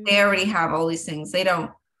already have all these things. They're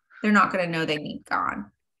not going to know they need God.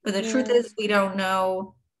 But the truth is, we don't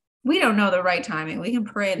know the right timing. We can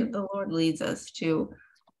pray that the Lord leads us to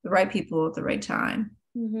the right people at the right time.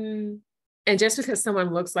 And just because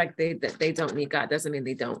someone looks like they don't need God doesn't mean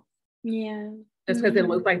they don't. Yeah. Just because it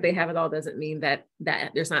looks like they have it all doesn't mean that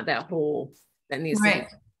there's not that hole that needs to be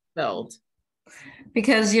filled.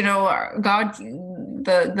 Because God,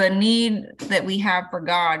 the need that we have for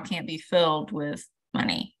God can't be filled with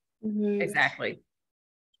money. Exactly.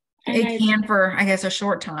 It can for, I guess, a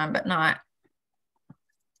short time, but not.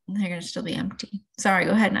 They're going to still be empty. Sorry,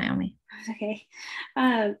 go ahead, Naomi. Okay.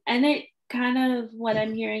 And it kind of, what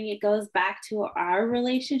I'm hearing, it goes back to our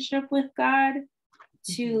relationship with God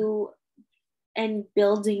and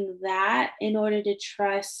building that in order to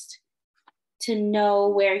trust, to know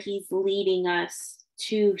where he's leading us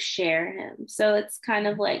to share him. So it's kind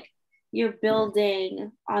of like you're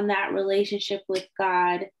building on that relationship with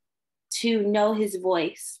God to know his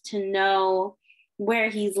voice, to know where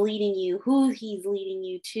he's leading you, who he's leading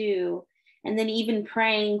you to, and then even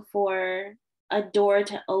praying for a door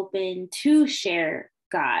to open to share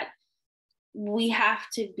God. We have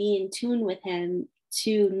to be in tune with him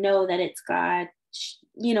to know that it's God,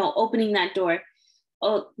 opening that door,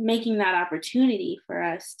 making that opportunity for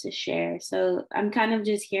us to share. So I'm kind of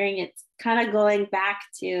just hearing it's kind of going back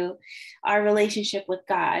to our relationship with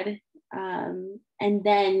God. And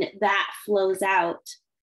then that flows out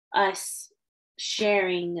us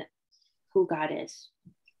sharing who God is.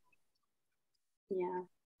 Yeah.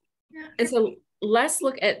 And so let's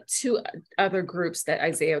look at two other groups that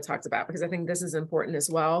Isaiah talked about, because I think this is important as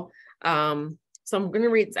well. So I'm going to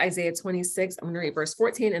read Isaiah 26. I'm going to read verse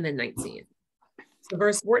 14 and then 19. So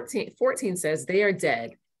verse 14 says, they are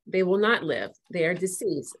dead. They will not live. They are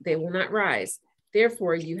deceased. They will not rise.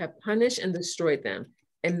 Therefore, you have punished and destroyed them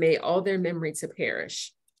and made all their memory to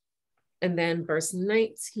perish. And then verse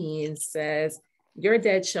 19 says, your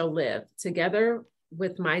dead shall live. Together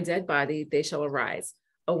with my dead body, they shall arise.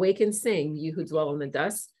 Awake and sing, you who dwell in the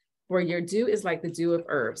dust, for your dew is like the dew of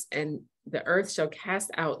herbs, and the earth shall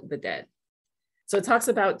cast out the dead. So it talks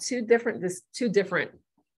about two different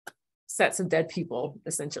sets of dead people,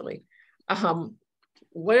 essentially.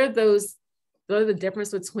 What are the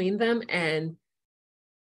difference between them, and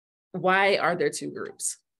why are there two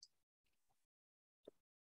groups?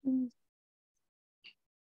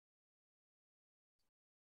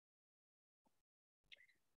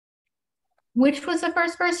 Which was the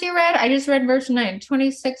first verse you read? I just read verse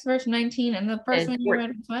 26, verse 19, and the first one you read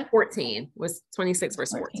was what? 14 was 26,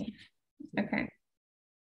 verse 14. Okay.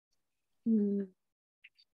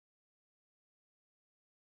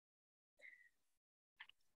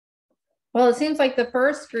 Well, it seems like the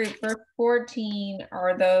first group, verse 14,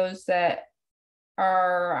 are those that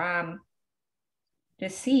are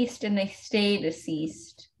deceased and they stay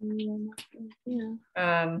deceased.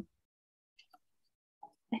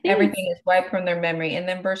 Everything is wiped from their memory. And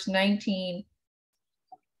then verse 19,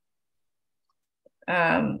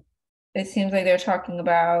 it seems like they're talking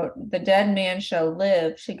about the dead man shall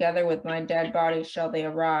live, together with my dead body shall they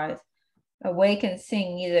arise. Awake and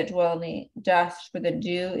sing, ye that dwell in the dust, for the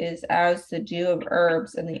dew is as the dew of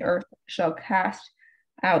herbs, and the earth shall cast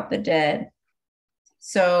out the dead.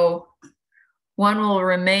 So one will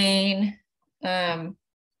remain dead,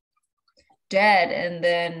 and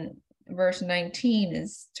then verse 19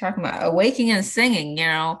 is talking about awaking and singing,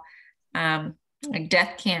 like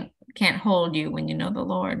death can't hold you when you know the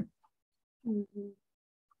Lord. And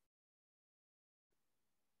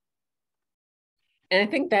I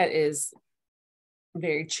think that is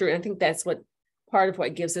very true. I think that's part of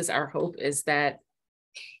what gives us our hope, is that,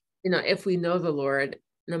 if we know the Lord,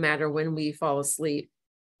 no matter when we fall asleep,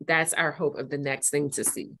 that's our hope of the next thing to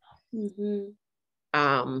see.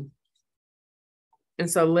 And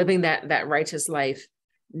so living that righteous life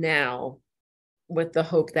now with the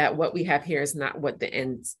hope that what we have here is not what the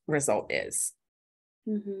end result is.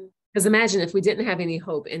 Because imagine if we didn't have any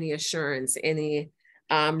hope, any assurance, any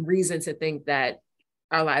reason to think that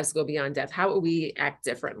our lives go beyond death, how would we act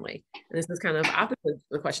differently? And this is kind of opposite to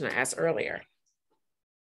the question I asked earlier.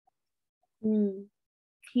 Can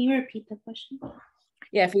you repeat the question?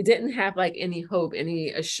 Yeah, if we didn't have like any hope, any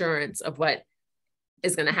assurance of what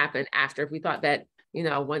is going to happen after, if we thought that, you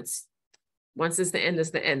know, once it's the end, it's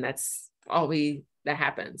the end, that's all that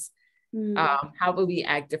happens. How would we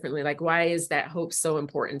act differently? Like, why is that hope so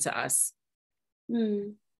important to us?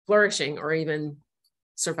 Flourishing or even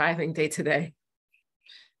surviving day to day.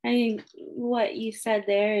 I think what you said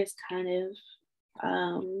there is kind of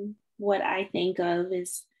what I think of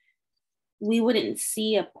is we wouldn't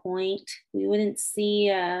see a point, we wouldn't see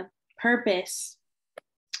a purpose.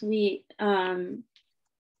 We wouldn't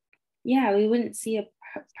see a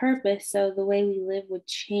purpose, so the way we live would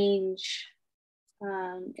change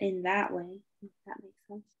in that way, if that makes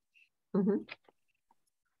sense.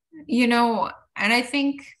 You know, and I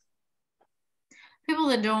think people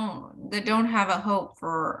that don't have a hope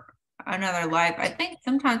for another life, I think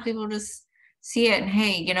sometimes people just see it and,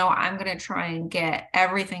 hey, you know, I'm going to try and get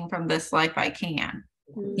everything from this life I can.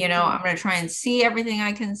 You know, I'm going to try and see everything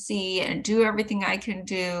I can see and do everything I can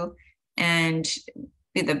do and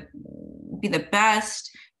be the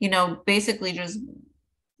best, you know, basically just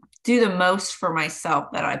do the most for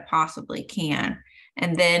myself that I possibly can.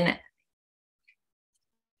 And then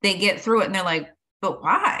they get through it and they're like, but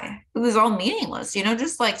why? It was all meaningless, you know,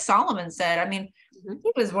 just like Solomon said. I mean,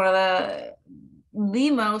 he was one of the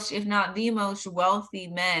most, if not the most wealthy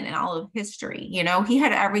men in all of history. You know, he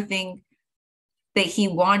had everything that he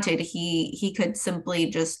wanted. He could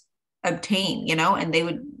simply just obtain, you know, and they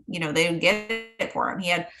would get it for him. He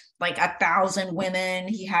had like 1,000 women.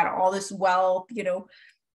 He had all this wealth, you know,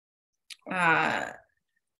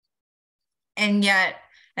 and yet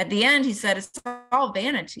at the end, he said, it's all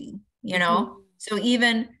vanity, you know? So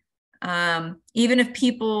even if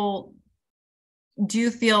people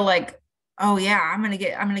do feel like, oh yeah, I'm going to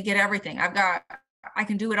get everything. I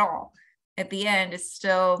can do it all. At the end, it's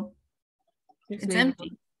still, it's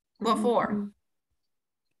empty. What for?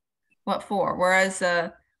 What for? Whereas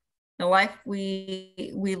the life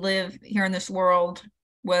we live here in this world,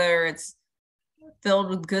 whether it's filled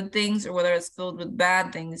with good things or whether it's filled with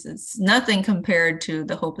bad things, it's nothing compared to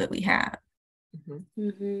the hope that we have.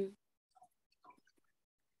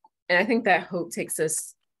 And I think that hope takes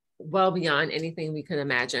us well beyond anything we could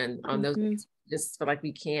imagine on those days. Just feel like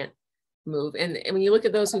we can't move. And when you look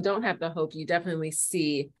at those who don't have the hope, you definitely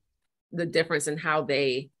see the difference in how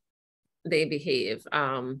they behave.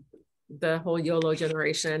 The whole YOLO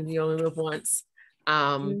generation, you only live once,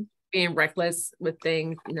 being reckless with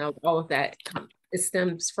things, you know, all of that, it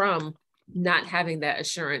stems from not having that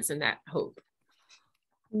assurance and that hope.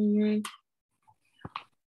 And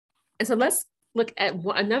so let's look at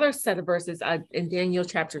another set of verses in Daniel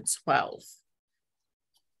chapter 12.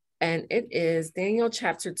 And it is Daniel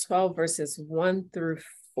chapter 12, verses 1 through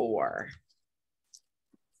 4.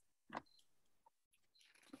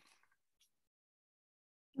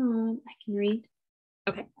 I can read.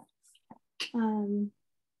 Okay.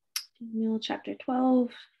 Daniel chapter 12,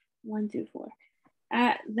 1 through 4.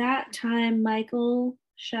 At that time, Michael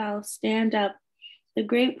shall stand up, the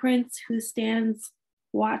great prince who stands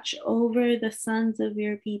watch over the sons of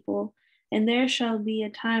your people, and there shall be a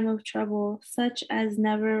time of trouble, such as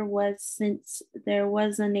never was since there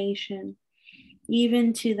was a nation,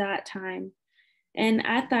 even to that time. And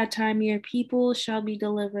at that time, your people shall be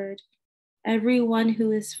delivered, every one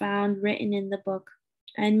who is found written in the book.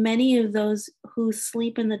 And many of those who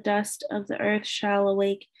sleep in the dust of the earth shall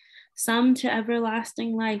awake, some to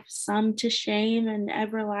everlasting life, some to shame and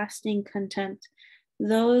everlasting contempt.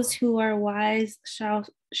 Those who are wise shall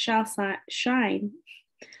shine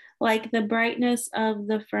like the brightness of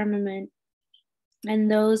the firmament, and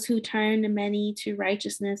those who turn many to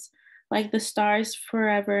righteousness like the stars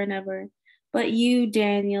forever and ever. But you,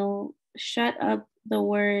 Daniel, shut up the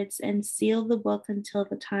words and seal the book until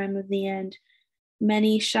the time of the end.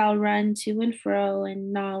 Many shall run to and fro,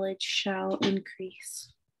 and knowledge shall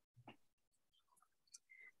increase.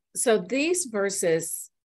 So these verses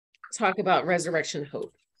talk about resurrection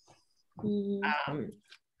hope.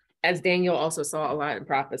 As Daniel also saw a lot in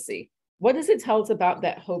prophecy. What does it tell us about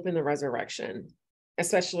that hope in the resurrection,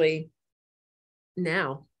 especially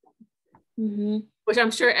now? Which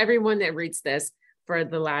I'm sure everyone that reads this for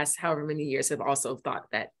the last however many years have also thought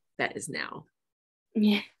that that is now.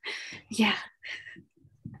 Yeah.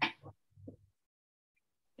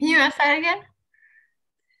 Can you ask that again?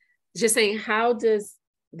 Just saying, how does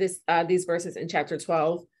these verses in chapter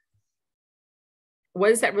 12, what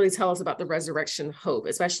does that really tell us about the resurrection hope,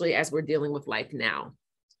 especially as we're dealing with life now?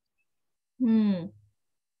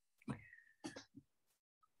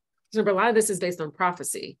 So a lot of this is based on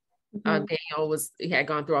prophecy. Mm-hmm. Daniel he had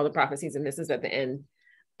gone through all the prophecies, and this is at the end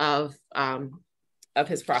of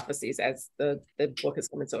his prophecies as the book is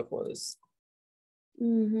coming to a close.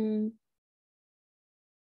 Mm-hmm.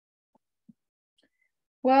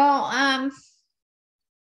 Well,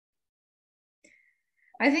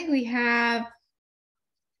 I think we have,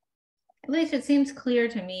 at least it seems clear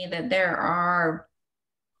to me that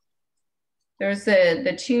there's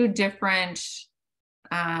the two different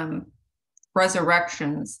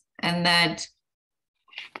resurrections, and that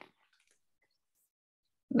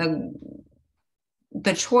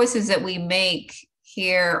the choices that we make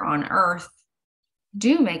here on earth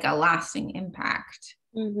do make a lasting impact.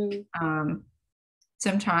 Mm-hmm.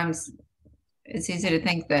 Sometimes it's easy to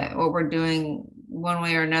think that what we're doing one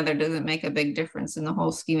way or another doesn't make a big difference in the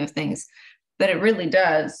whole scheme of things, but it really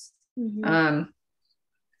does. Mm-hmm.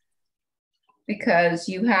 Because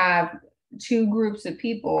you have two groups of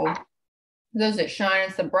people, those that shine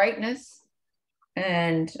as the brightness,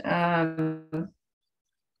 and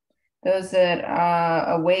those that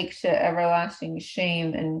awake to everlasting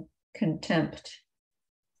shame and contempt.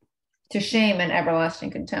 To shame and everlasting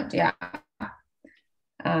contempt, yeah.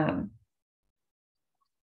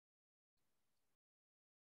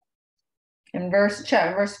 And verse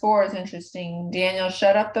 4 is interesting. Daniel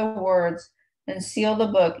shut up the words and seal the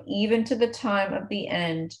book even to the time of the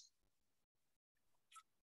end.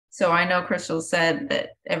 So I know Kristal said that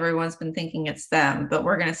everyone's been thinking it's them, but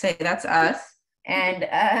we're going to say that's us.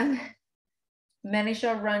 And many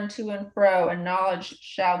shall run to and fro, and knowledge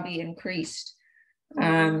shall be increased.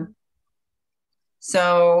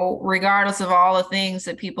 So regardless of all the things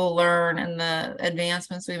that people learn and the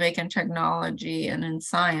advancements we make in technology and in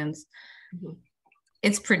science,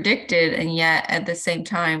 it's predicted, and yet at the same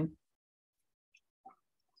time,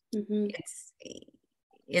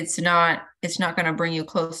 it's not going to bring you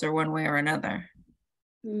closer one way or another.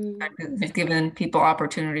 It's given people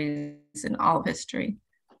opportunities in all of history.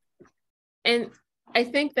 And I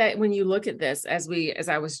think that when you look at this, as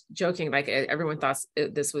I was joking, like everyone thought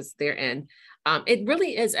this was their end, it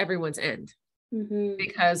really is everyone's end.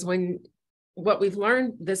 Because what we've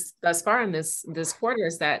learned thus far in this quarter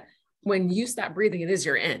is that when you stop breathing, it is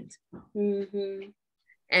your end.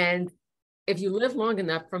 And if you live long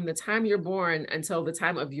enough from the time you're born until the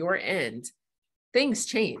time of your end, things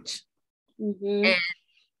change. And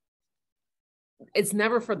it's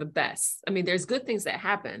never for the best. I mean, there's good things that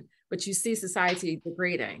happen, but you see society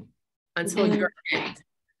degrading until your end.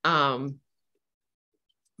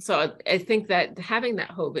 So I think that having that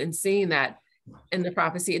hope and seeing that in the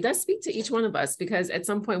prophecy, it does speak to each one of us, because at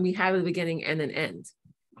some point we have a beginning and an end.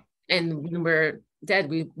 And when we're dead,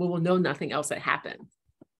 we will know nothing else that happened.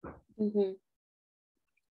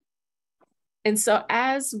 And so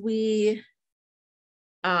as we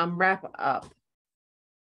wrap up,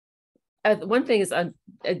 one thing is,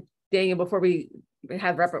 Daniel, before we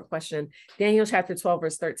have wrap-up question, Daniel chapter 12,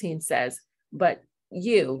 verse 13 says, "But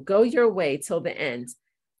you go your way till the end,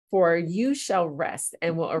 for you shall rest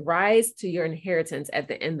and will arise to your inheritance at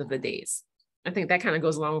the end of the days." I think that kind of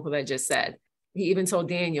goes along with what I just said. He even told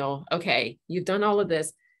Daniel, okay, you've done all of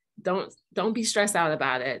this. Don't be stressed out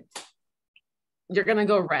about it. You're going to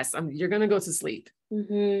go rest. You're going to go to sleep.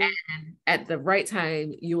 And at the right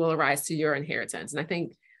time, you will arise to your inheritance. And I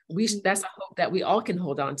think that's a hope that we all can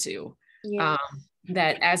hold on to.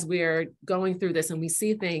 That as we're going through this and we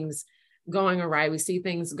see things going awry, we see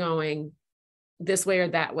things going this way or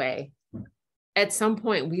that way, at some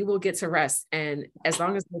point we will get to rest. And as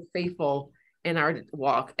long as we're faithful in our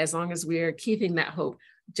walk, as long as we're keeping that hope,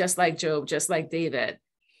 just like Job, just like David,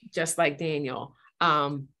 just like Daniel,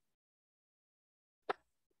 when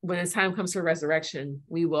it's time comes for resurrection,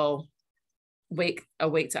 we will awake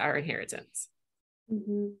to our inheritance.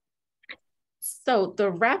 So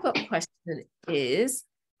the wrap-up question is,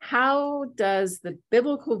 how does the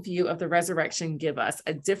biblical view of the resurrection give us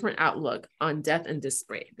a different outlook on death and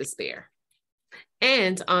despair,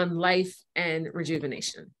 and on life and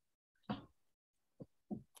rejuvenation?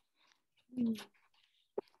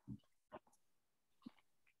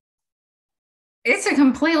 It's a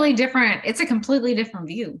completely different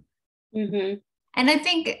view. And I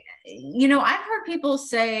think, I've heard people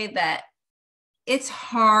say that it's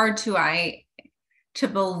hard to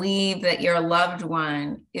believe that your loved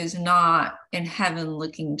one is not in heaven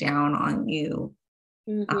looking down on you,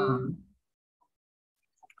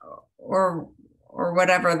 or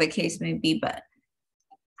whatever the case may be. But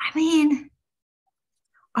I mean,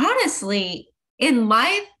 honestly, in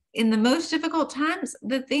life, in the most difficult times,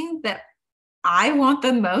 the thing that I want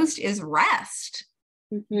the most is rest,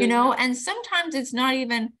 and sometimes it's not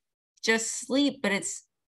even just sleep, but it's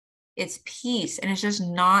it's peace, and it's just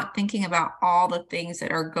not thinking about all the things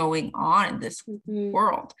that are going on in this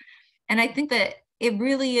world. And I think that it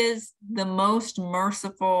really is the most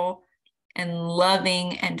merciful and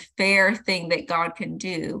loving and fair thing that God can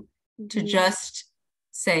do, to just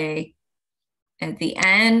say, at the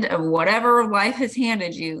end of whatever life has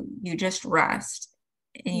handed you, you just rest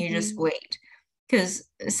and you just wait. Because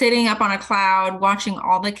sitting up on a cloud, watching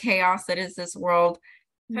all the chaos that is this world,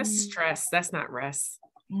 that's stress. That's not rest.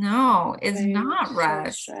 No, it's not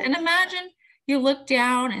rest. And imagine you look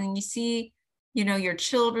down and you see, you know, your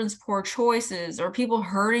children's poor choices or people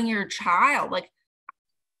hurting your child. Like,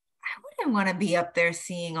 I wouldn't want to be up there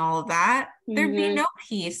seeing all of that. There'd be no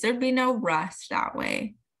peace. There'd be no rest that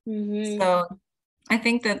way. So I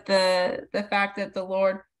think that the fact that the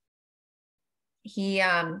Lord, he,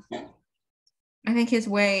 I think his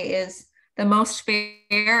way is the most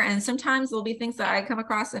fair. And sometimes there'll be things that I come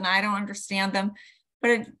across and I don't understand them,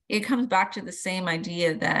 but it comes back to the same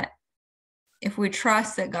idea that if we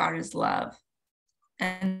trust that God is love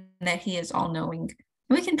and that he is all knowing,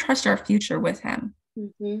 we can trust our future with him.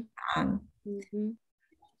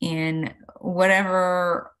 In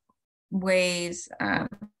whatever ways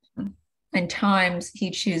and times he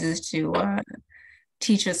chooses to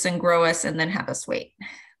teach us and grow us and then have us wait,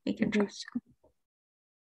 we can trust him.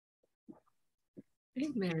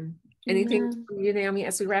 Amen. Anything from you, Naomi,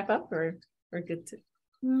 as we wrap up, or we're good to?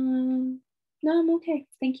 No, I'm okay.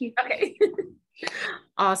 Thank you. Okay.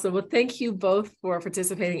 Awesome. Well, thank you both for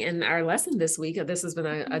participating in our lesson this week. This has been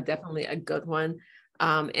a definitely a good one.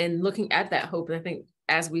 And looking at that hope, and I think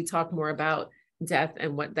as we talk more about death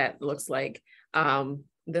and what that looks like,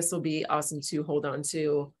 this will be awesome to hold on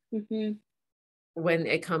to when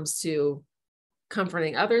it comes to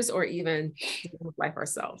comforting others or even with life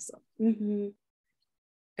ourselves. So.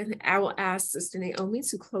 And I will ask Sister Naomi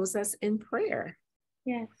to close us in prayer.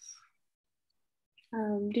 Yes.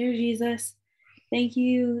 Dear Jesus, thank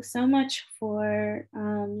you so much for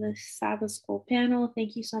this Sabbath School panel.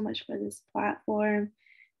 Thank you so much for this platform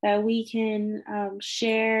that we can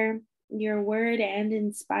share your word and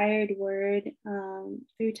inspired word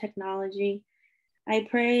through technology. I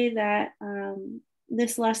pray that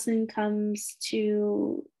this lesson comes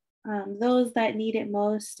to those that need it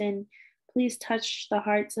most, and please touch the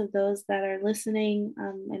hearts of those that are listening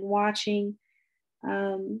and watching.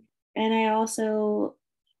 And I also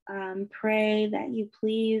pray that you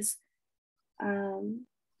please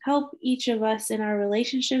help each of us in our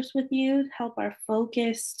relationships with you, help our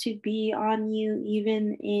focus to be on you,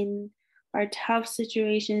 even in our tough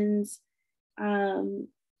situations.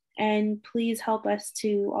 And please help us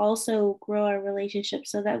to also grow our relationship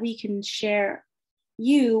so that we can share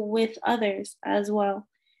you with others as well,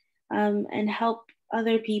 and help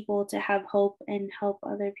other people to have hope and help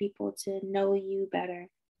other people to know you better.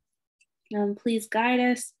 Please guide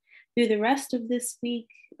us through the rest of this week.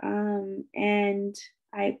 And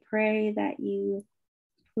I pray that you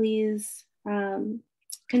please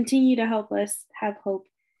continue to help us have hope.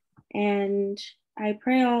 And I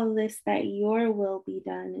pray all of this that your will be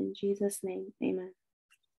done. In Jesus' name, amen.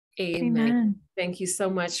 Amen. Thank you so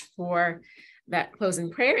much for that closing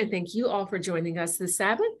prayer. And thank you all for joining us this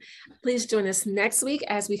Sabbath. Please join us next week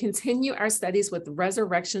as we continue our studies with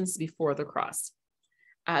resurrections before the cross.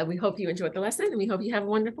 We hope you enjoyed the lesson, and we hope you have a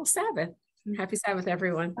wonderful Sabbath. Happy Sabbath,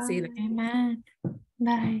 everyone. Bye. See you next week. Amen.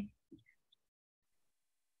 Bye.